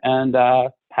there and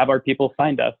have our people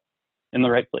find us in the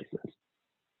right places.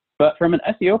 But from an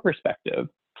SEO perspective,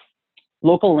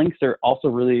 local links are also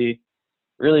really,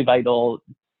 really vital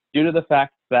due to the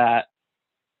fact that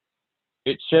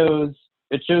it shows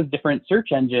different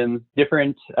search engines,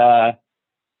 different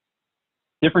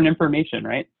information,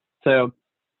 right? So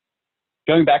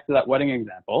going back to that wedding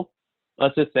example,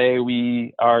 let's just say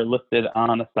we are listed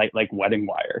on a site like Wedding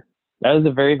Wire. That is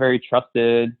a very, very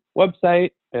trusted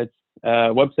website. It's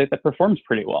a website that performs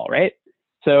pretty well, right?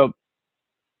 So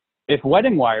if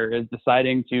Wedding Wire is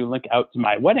deciding to link out to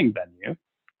my wedding venue,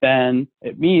 then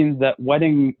it means that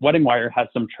Wedding Wire has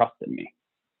some trust in me.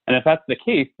 And if that's the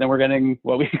case, then we're getting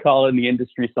what we call in the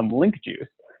industry some link juice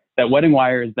that Wedding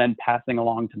Wire is then passing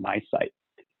along to my site.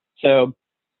 So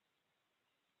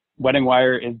Wedding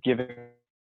Wire is giving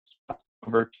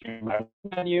over to my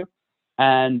venue,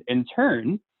 and in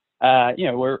turn,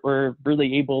 we're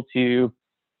really able to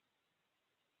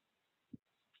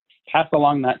pass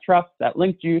along that trust, that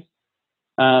link juice,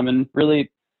 and really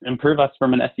improve us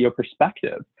from an SEO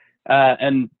perspective.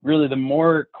 And really, the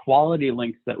more quality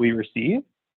links that we receive,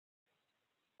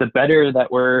 the better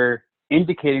that we're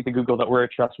indicating to Google that we're a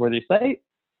trustworthy site.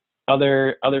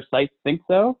 Other sites think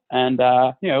so, and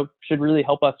should really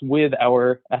help us with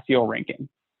our SEO ranking.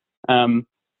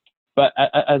 But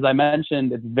as I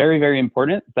mentioned, it's very, very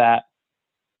important that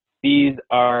these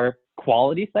are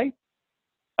quality sites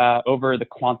over the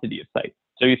quantity of sites.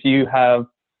 So if you have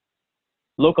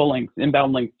local links,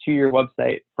 inbound links to your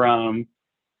website from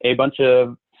a bunch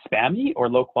of spammy or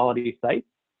low quality sites,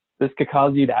 this could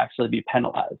cause you to actually be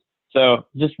penalized. So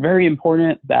just very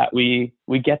important that we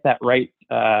get that right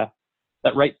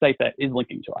site that is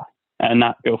linking to us, and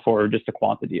not go for just a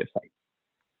quantity of sites.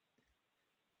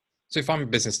 So if I'm a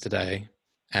business today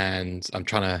and I'm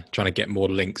trying to get more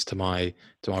links to my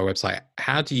website,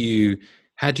 how do you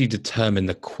determine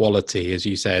the quality, as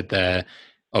you said there,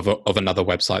 of another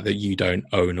website that you don't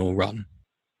own or run?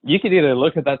 You could either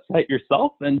look at that site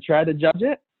yourself and try to judge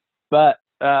it, but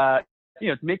to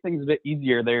make things a bit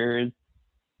easier, there's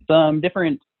some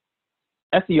different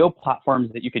SEO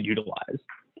platforms that you could utilize.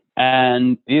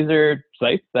 And these are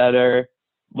sites that are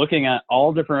looking at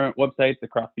all different websites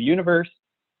across the universe,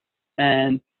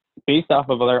 and based off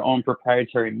of their own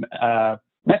proprietary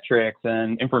metrics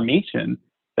and information,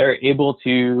 they're able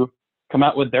to come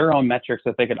out with their own metrics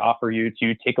that they could offer you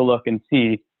to take a look and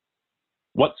see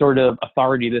what sort of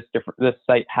authority this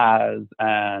site has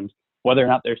and whether or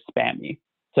not they're spammy.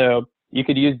 So you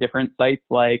could use different sites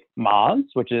like Moz,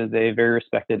 which is a very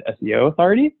respected SEO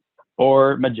authority,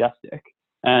 or Majestic.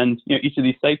 And each of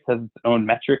these sites has its own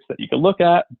metrics that you can look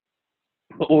at,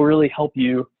 but will really help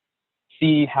you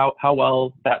see how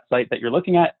well that site that you're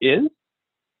looking at is.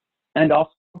 And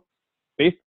also,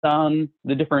 based on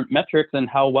the different metrics and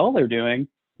how well they're doing,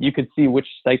 you could see which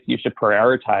sites you should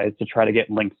prioritize to try to get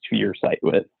links to your site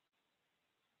with.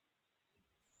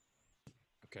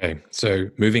 Okay, so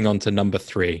moving on to number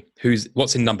 3.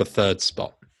 What's in number 3rd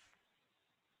spot?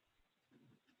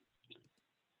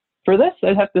 For this,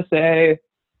 I'd have to say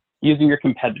using your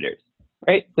competitors,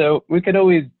 right? So we could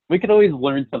always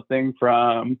learn something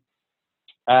from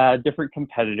different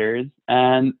competitors,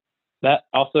 and that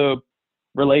also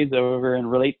relates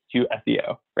to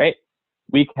SEO, right?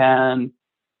 We can,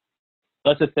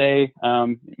 let's just say,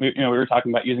 we were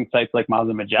talking about using sites like Moz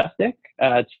and Majestic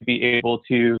to be able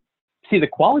to see the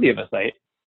quality of a site.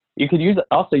 You could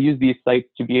also use these sites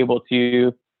to be able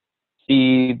to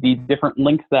see the different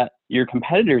links that your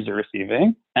competitors are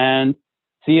receiving and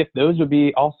see if those would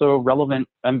be also relevant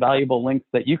and valuable links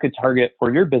that you could target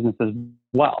for your business as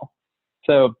well.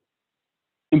 So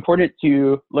important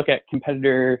to look at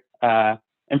competitor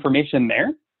information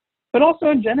there, but also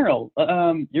in general,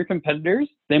 your competitors,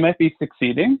 they might be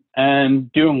succeeding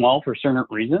and doing well for certain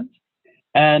reasons.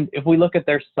 And if we look at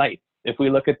their sites, if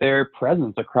we look at their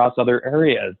presence across other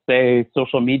areas, say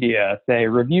social media, say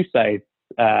review sites,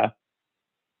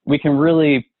 we can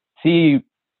really see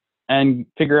and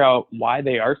figure out why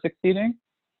they are succeeding.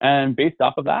 And based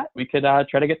off of that, we could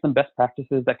try to get some best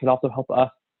practices that could also help us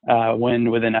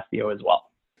win within SEO as well.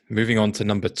 Moving on to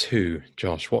number 2,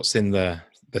 Josh, what's in the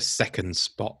 2nd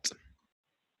spot?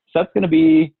 So that's going to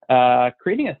be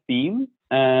creating a theme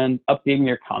and updating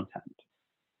your content.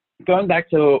 Going back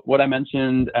to what I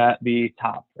mentioned at the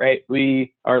top, right?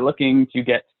 We are looking to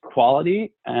get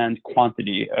quality and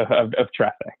quantity of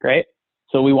traffic, right?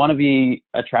 So we want to be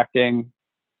attracting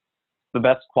the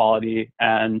best quality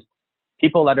and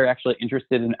people that are actually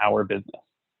interested in our business.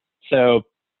 So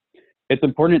it's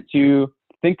important to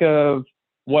think of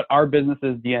what our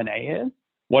business's DNA is,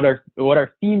 what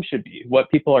our theme should be,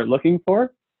 what people are looking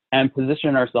for, and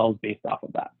position ourselves based off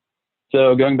of that.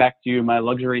 So going back to my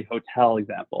luxury hotel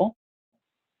example,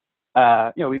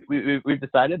 we've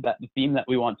decided that the theme that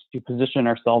we want to position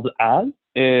ourselves as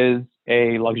is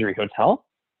a luxury hotel.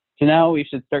 So now we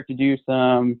should start to do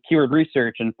some keyword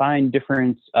research and find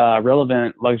different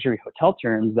relevant luxury hotel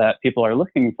terms that people are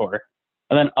looking for,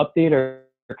 and then update our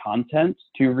content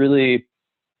to really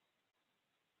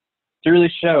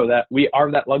show that we are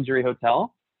that luxury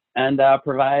hotel and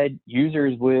provide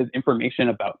users with information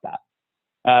about that.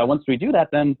 Once we do that,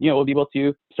 then we'll be able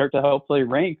to start to hopefully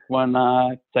rank when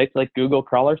sites like Google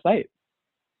crawl our site.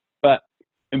 But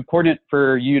important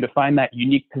for you to find that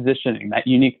unique positioning, that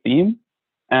unique theme,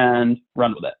 and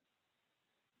run with it.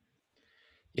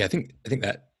 Yeah, I think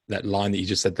that line that you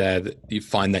just said there, that you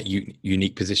find that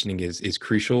unique positioning is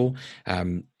crucial.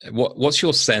 What's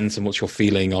your sense and what's your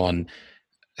feeling on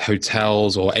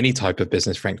hotels or any type of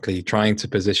business, frankly, trying to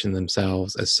position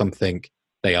themselves as something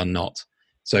they are not?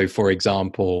 So, for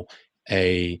example,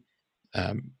 a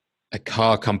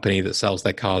car company that sells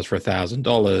their cars for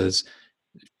 $1,000,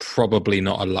 probably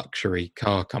not a luxury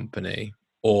car company,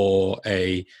 or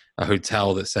a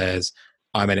hotel that says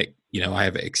I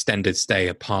have extended stay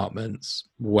apartments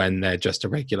when they're just a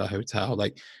regular hotel.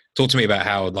 Like, talk to me about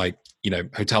how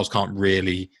hotels can't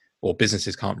really, or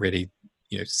businesses can't really,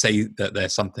 say that they're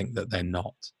something that they're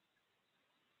not.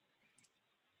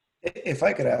 If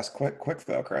I could ask quick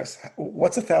though, Chris,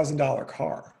 what's $1,000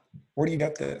 car? Where do you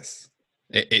get this?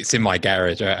 It's in my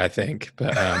garage, I think,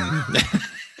 but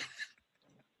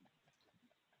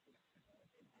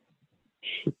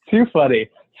Too funny.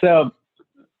 So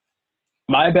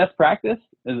My best practice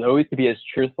is always to be as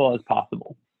truthful as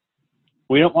possible.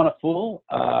 We don't want to fool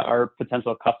our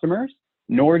potential customers,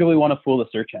 nor do we want to fool the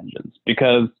search engines,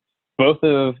 because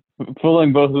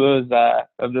fooling both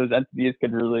of those entities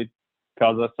could really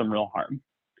cause us some real harm.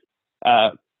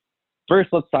 First,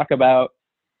 let's talk about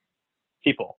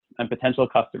people and potential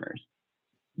customers.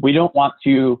 We don't want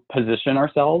to position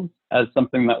ourselves as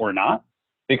something that we're not,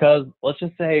 because let's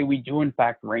just say we do in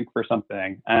fact rank for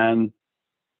something, and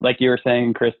like you were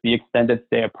saying, Chris, the extended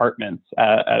stay apartments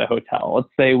at a hotel. Let's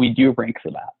say we do rank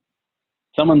for that.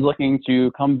 Someone's looking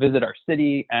to come visit our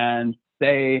city and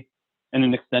stay in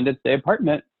an extended stay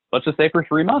apartment, let's just say for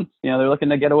 3 months. They're looking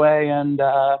to get away and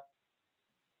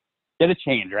get a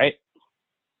change, right?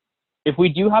 If we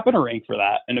do happen to rank for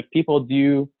that, and if people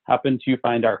do happen to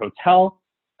find our hotel,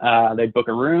 they book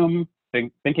a room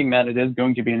thinking that it is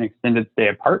going to be an extended stay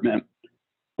apartment,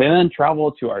 they then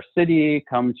travel to our city,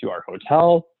 come to our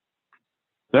hotel.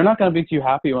 They're not going to be too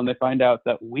happy when they find out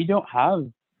that we don't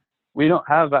have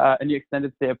any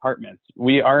extended stay apartments.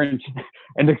 We aren't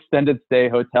an extended stay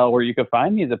hotel where you could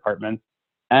find these apartments,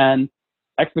 and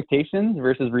expectations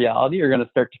versus reality are going to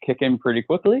start to kick in pretty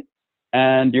quickly,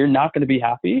 and you're not going to be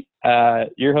happy.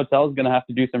 Your hotel is going to have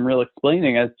to do some real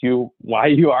explaining as to why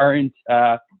you aren't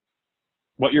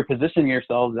what you're positioning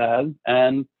yourselves as,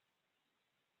 and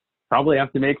probably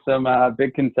have to make some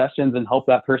big concessions and help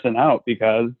that person out,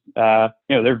 because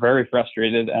they're very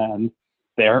frustrated and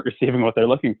they aren't receiving what they're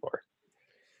looking for.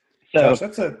 So Josh,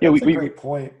 that's a great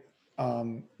point.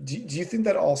 Do you think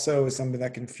that also is something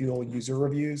that can fuel user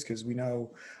reviews? Because we know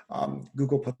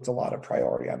Google puts a lot of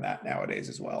priority on that nowadays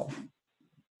as well.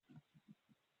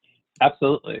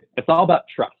 Absolutely. It's all about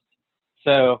trust.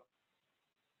 So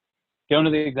going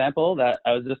to the example that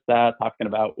I was just talking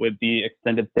about with the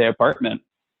extended stay apartment,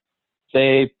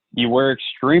 say you were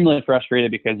extremely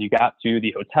frustrated because you got to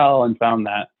the hotel and found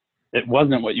that it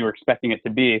wasn't what you were expecting it to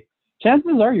be,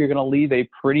 chances are you're going to leave a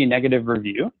pretty negative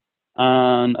review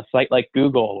on a site like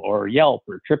Google or Yelp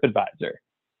or TripAdvisor.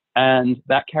 And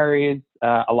that carries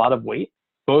a lot of weight,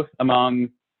 both among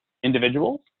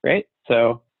individuals, right?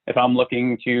 So if I'm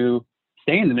looking to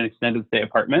stay in an extended stay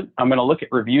apartment, I'm going to look at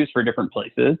reviews for different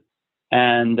places.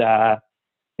 And,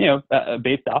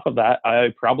 based off of that,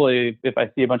 I probably, if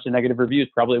I see a bunch of negative reviews,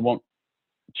 probably won't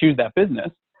choose that business.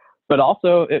 But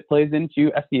also it plays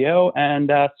into SEO,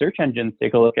 and search engines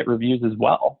take a look at reviews as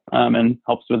well, and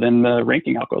helps within the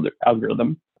ranking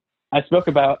algorithm. I spoke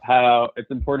about how it's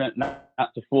important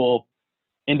not to fool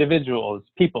individuals,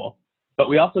 people, but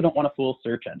we also don't want to fool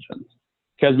search engines,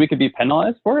 because we could be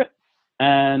penalized for it.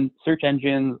 And search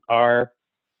engines are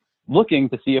looking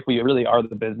to see if we really are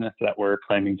the business that we're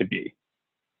claiming to be.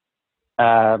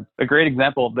 A great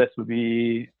example of this would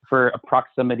be for a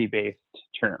proximity-based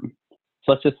term.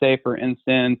 So let's just say, for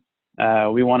instance,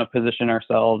 we want to position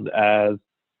ourselves as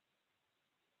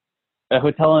a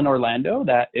hotel in Orlando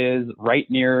that is right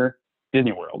near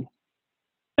Disney World.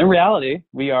 In reality,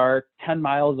 we are 10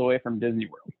 miles away from Disney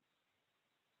World.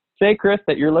 Say, Chris,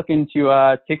 that you're looking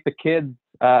to take the kids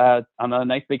on a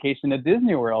nice vacation at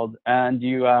Disney World, and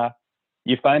you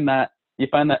find that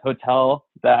hotel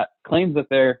that claims that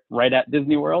they're right at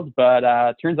Disney World, but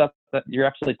turns out that you're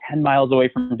actually 10 miles away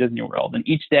from Disney World. And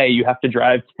each day you have to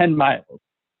drive 10 miles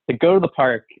to go to the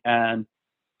park and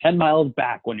 10 miles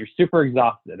back when you're super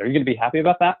exhausted. Are you going to be happy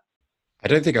about that? I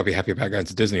don't think I'll be happy about going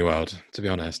to Disney World, to be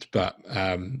honest. But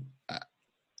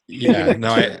yeah,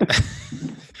 no,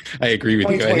 I agree with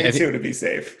you. 2022 to be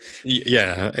safe.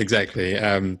 Yeah, exactly.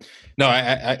 No,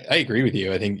 I agree with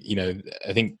you. I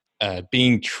think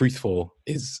being truthful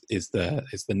is the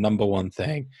number one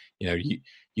thing.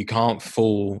 You can't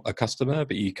fool a customer,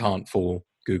 but you can't fool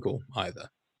Google either.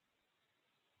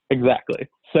 Exactly.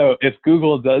 So if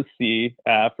Google does see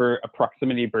for a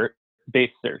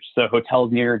proximity-based search, so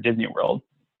hotels near Disney World,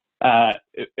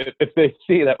 if they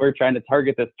see that we're trying to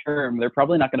target this term, they're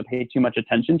probably not going to pay too much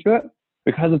attention to it,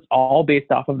 because it's all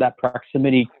based off of that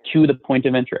proximity to the point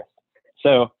of interest.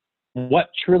 So what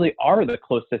truly are the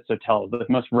closest hotels, the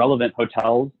most relevant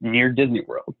hotels near Disney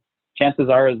World? Chances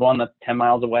are, is one that's 10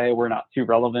 miles away, we're not too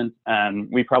relevant, and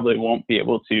we probably won't be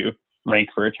able to rank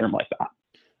for a term like that.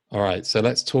 All right, so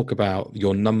let's talk about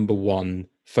your number one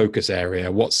focus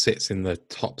area. What sits in the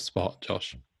top spot,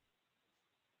 Josh?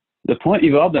 The point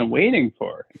you've all been waiting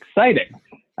for. Exciting.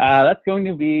 That's going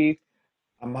to be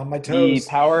I'm on my toes.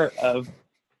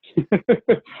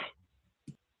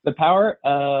 The power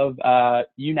of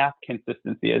UNAP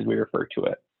consistency, as we refer to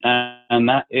it. And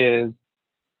that is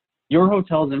your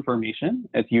hotel's information.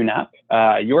 It's UNAP,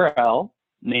 URL,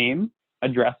 name,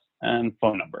 address, and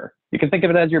phone number. You can think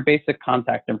of it as your basic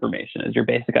contact information, as your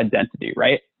basic identity,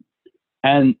 right?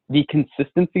 And the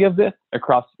consistency of this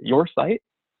across your site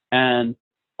and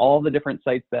all the different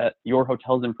sites that your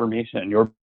hotel's information,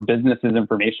 your business's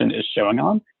information is showing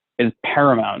on is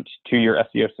paramount to your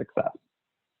SEO success.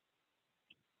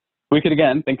 We could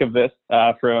again think of this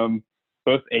from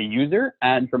both a user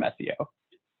and from SEO.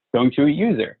 Going to a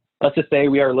user, let's just say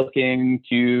we are looking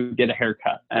to get a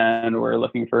haircut and we're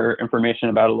looking for information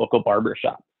about a local barber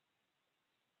shop.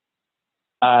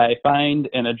 I find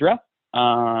an address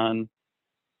on,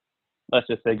 let's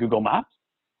just say, Google Maps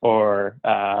or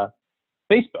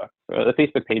Facebook, or the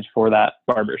Facebook page for that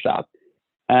barber shop.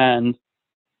 And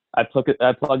I plug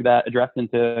that address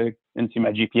into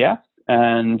my GPS,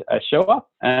 and I show up,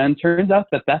 and turns out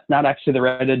that that's not actually the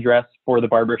right address for the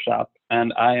barber shop,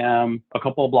 and I am a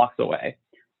couple of blocks away.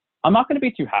 I'm not going to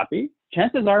be too happy.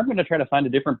 Chances are I'm going to try to find a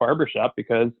different barber shop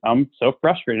because I'm so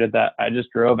frustrated that I just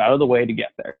drove out of the way to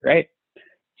get there, right?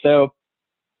 So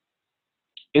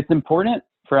it's important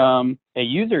from a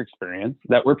user experience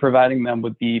that we're providing them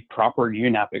with the proper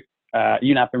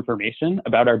UNAP information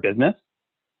about our business,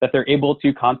 that they're able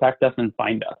to contact us and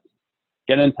find us,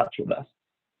 get in touch with us.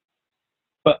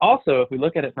 But also, if we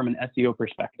look at it from an SEO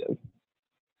perspective,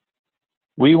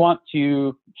 we want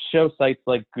to show sites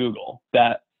like Google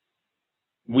that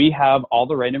we have all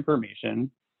the right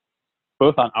information,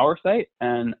 both on our site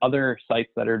and other sites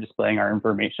that are displaying our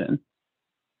information.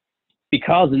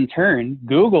 Because in turn,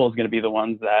 Google is going to be the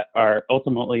ones that are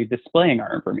ultimately displaying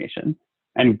our information.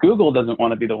 And Google doesn't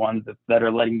want to be the ones that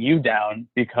are letting you down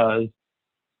because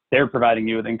they're providing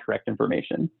you with incorrect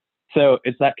information. So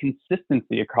it's that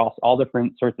consistency across all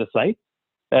different sorts of sites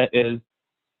that is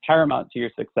paramount to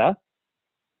your success,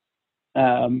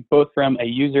 both from a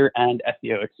user and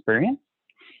SEO experience.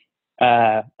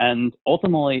 And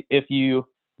ultimately, if you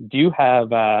do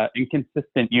have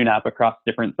inconsistent UNAP across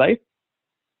different sites,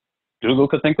 Google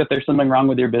could think that there's something wrong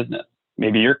with your business.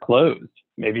 Maybe you're closed.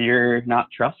 Maybe you're not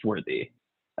trustworthy.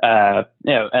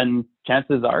 And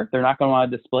chances are they're not going to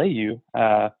want to display you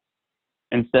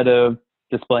instead of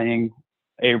displaying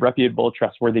a reputable,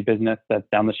 trustworthy business that's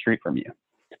down the street from you.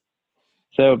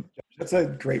 So that's a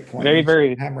great point.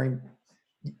 Very.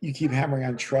 You keep hammering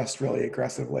on trust really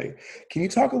aggressively. Can you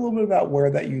talk a little bit about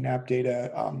where that UNAP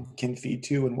data can feed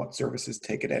to and what services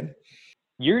take it in?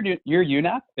 Your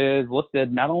UNAP is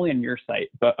listed not only on your site,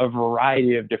 but a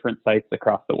variety of different sites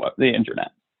across the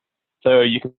internet. So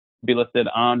you could be listed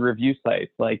on review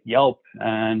sites like Yelp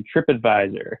and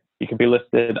TripAdvisor. You could be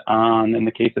listed on, in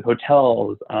the case of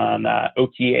hotels, on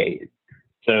OTAs.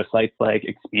 So sites like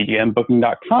Expedia and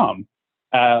Booking.com.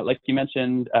 Like you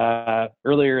mentioned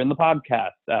earlier in the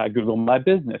podcast, Google My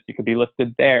Business, you could be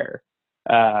listed there.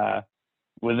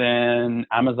 Within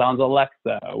Amazon's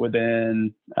Alexa,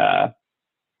 within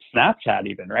Snapchat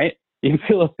even, right? You can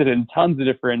be listed in tons of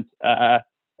different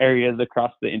areas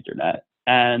across the internet.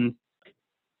 And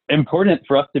important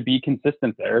for us to be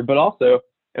consistent there. But also,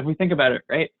 if we think about it,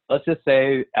 right, let's just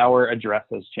say our address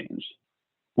has changed.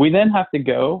 We then have to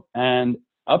go and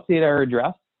update our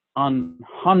address on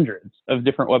hundreds of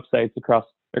different websites across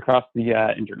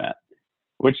the internet,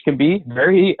 which can be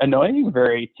very annoying,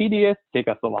 very tedious, take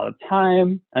us a lot of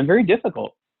time, and very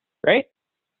difficult, right?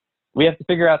 We have to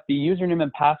figure out the username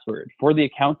and password for the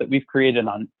account that we've created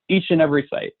on each and every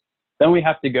site. Then we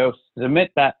have to go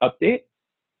submit that update.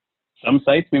 Some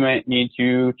sites we might need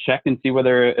to check and see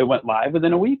whether it went live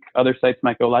within a week. Other sites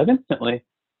might go live instantly.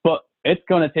 But it's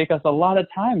going to take us a lot of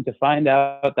time to find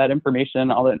out that information,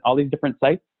 all these different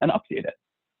sites, and update it.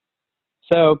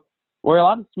 So where a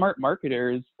lot of smart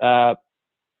marketers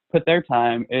put their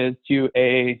time is to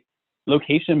a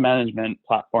location management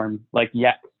platform like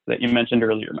Yext that you mentioned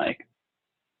earlier, Mike,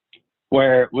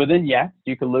 where within Yext,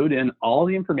 you can load in all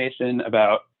the information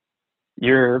about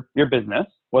your business,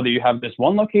 whether you have this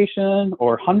one location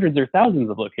or hundreds or thousands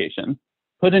of locations,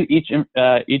 put in each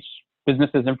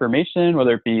business's information,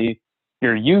 whether it be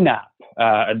your UNAP,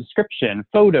 a description,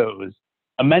 photos,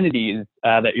 amenities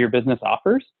that your business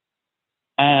offers.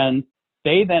 And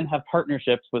they then have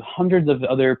partnerships with hundreds of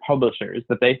other publishers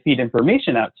that they feed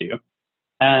information out to.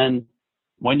 And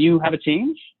when you have a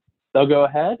change, they'll go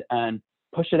ahead and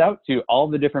push it out to all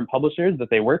the different publishers that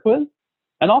they work with.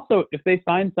 And also, if they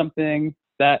find something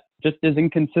that just is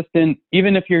inconsistent,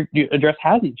 even if your address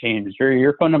hasn't changed or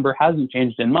your phone number hasn't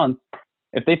changed in months,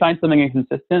 if they find something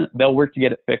inconsistent, they'll work to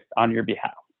get it fixed on your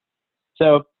behalf.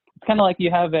 So it's kind of like you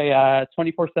have a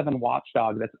 24/7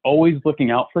 watchdog that's always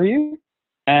looking out for you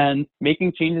and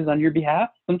making changes on your behalf,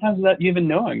 sometimes without you even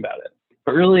knowing about it.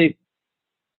 But really,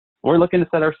 we're looking to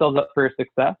set ourselves up for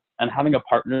success, and having a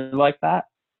partner like that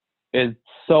is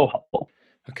so helpful.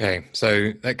 Okay,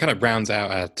 so that kind of rounds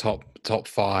out our top top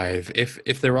five,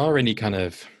 if there are any kind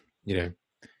of,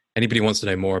 anybody wants to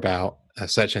know more about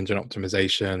search engine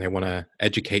optimization, they want to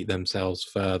educate themselves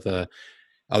further,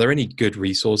 are there any good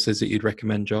resources that you'd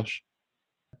recommend, Josh?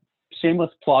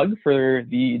 Shameless plug for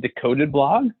the Decoded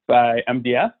blog by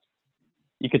MDS.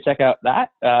 You could check out that,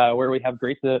 where we have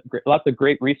lots of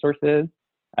great resources,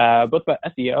 both about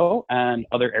SEO and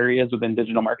other areas within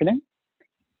digital marketing.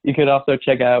 You could also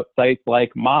check out sites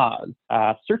like Moz,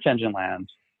 Search Engine Land,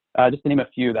 just to name a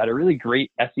few that are really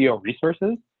great SEO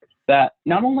resources that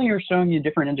not only are showing you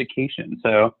different indications.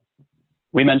 So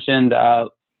we mentioned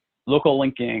local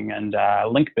linking and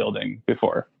link building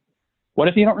before. What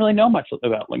if you don't really know much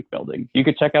about link building? You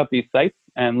could check out these sites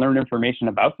and learn information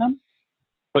about them,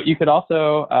 but you could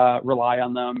also rely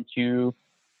on them to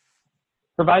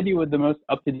provide you with the most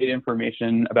up-to-date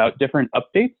information about different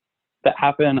updates that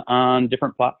happen on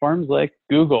different platforms like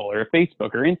Google or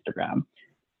Facebook or Instagram.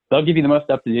 They'll give you the most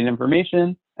up-to-date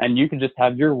information, and you can just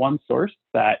have your one source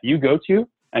that you go to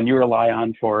and you rely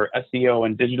on for SEO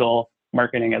and digital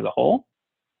marketing as a whole.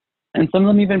 And some of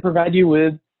them even provide you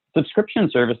with subscription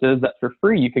services that for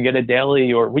free you could get a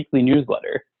daily or weekly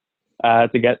newsletter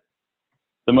to get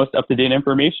the most up-to-date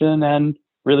information and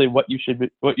really what you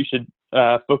should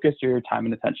focus your time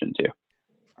and attention to.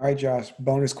 All right, Josh,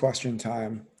 bonus question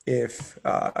time. If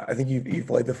I think you've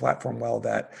laid the platform well,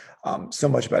 that so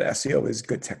much about SEO is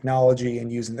good technology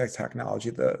and using that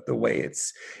technology the way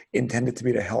it's intended to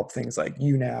be to help things like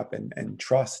UNAP and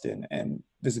trust and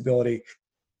visibility.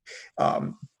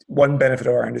 One benefit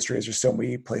of our industry is there's so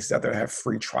many places out there that have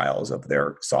free trials of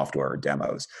their software or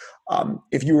demos.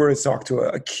 If you were to talk to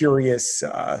a curious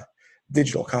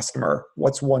digital customer,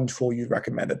 what's one tool you'd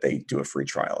recommend that they do a free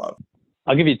trial of?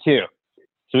 I'll give you two.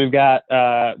 So we've got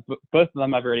both of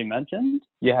them I've already mentioned.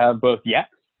 You have both Yext,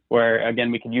 where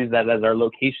again, we can use that as our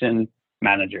location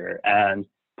manager and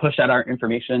push out our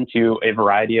information to a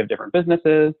variety of different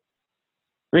businesses,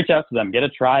 reach out to them, get a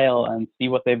trial and see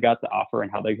what they've got to offer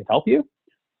and how they could help you,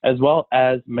 as well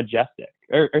as Majestic,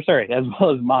 as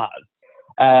well as Moz.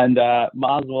 And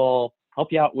Moz will help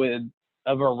you out with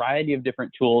a variety of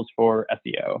different tools for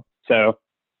SEO. So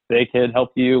they could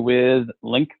help you with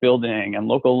link building and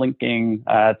local linking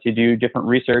to do different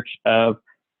research of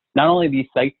not only these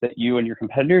sites that you and your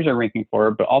competitors are ranking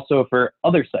for, but also for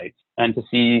other sites and to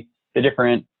see the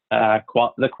different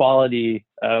the quality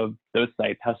of those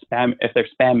sites, if they're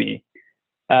spammy.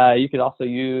 You could also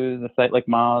use a site like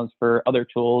Moz for other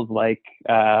tools like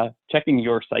checking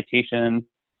your citation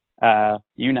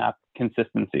UNAP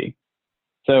consistency.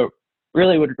 So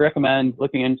really would recommend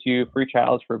looking into free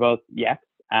trials for both Yext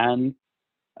and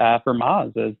for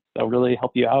Moz, as they'll really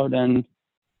help you out and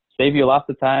save you lots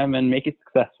of time and make you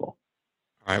successful.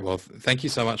 All right. Well, thank you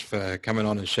so much for coming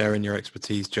on and sharing your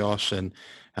expertise, Josh. And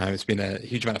it's been a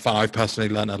huge amount of fun. I've personally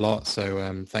learned a lot.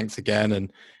 So thanks again.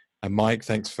 And Mike,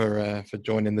 thanks for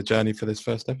joining the journey for this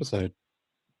first episode.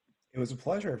 It was a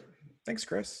pleasure. Thanks,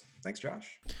 Chris. Thanks,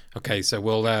 Josh. Okay, so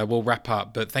we'll wrap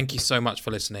up. But thank you so much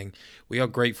for listening. We are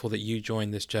grateful that you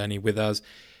joined this journey with us.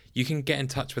 You can get in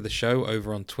touch with the show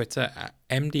over on Twitter at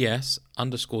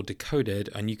MDS_decoded,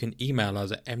 and you can email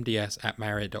us at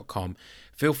mds@marriott.com.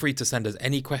 Feel free to send us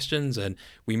any questions, and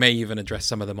we may even address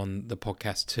some of them on the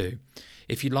podcast too.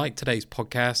 If you like today's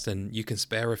podcast and you can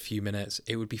spare a few minutes,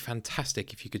 it would be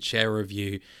fantastic if you could share a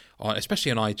review,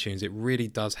 especially on iTunes. It really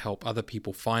does help other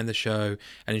people find the show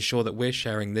and ensure that we're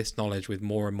sharing this knowledge with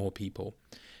more and more people.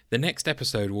 The next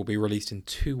episode will be released in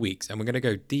 2 weeks, and we're going to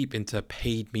go deep into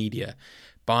paid media,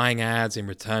 buying ads in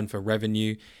return for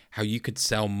revenue, how you could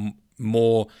sell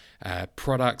more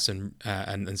products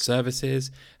and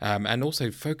services, and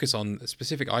also focus on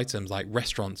specific items like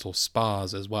restaurants or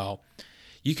spas as well.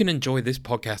 You can enjoy this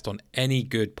podcast on any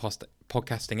good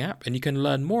podcasting app, and you can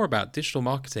learn more about digital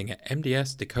marketing at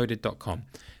mdsdecoded.com.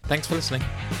 Thanks for listening.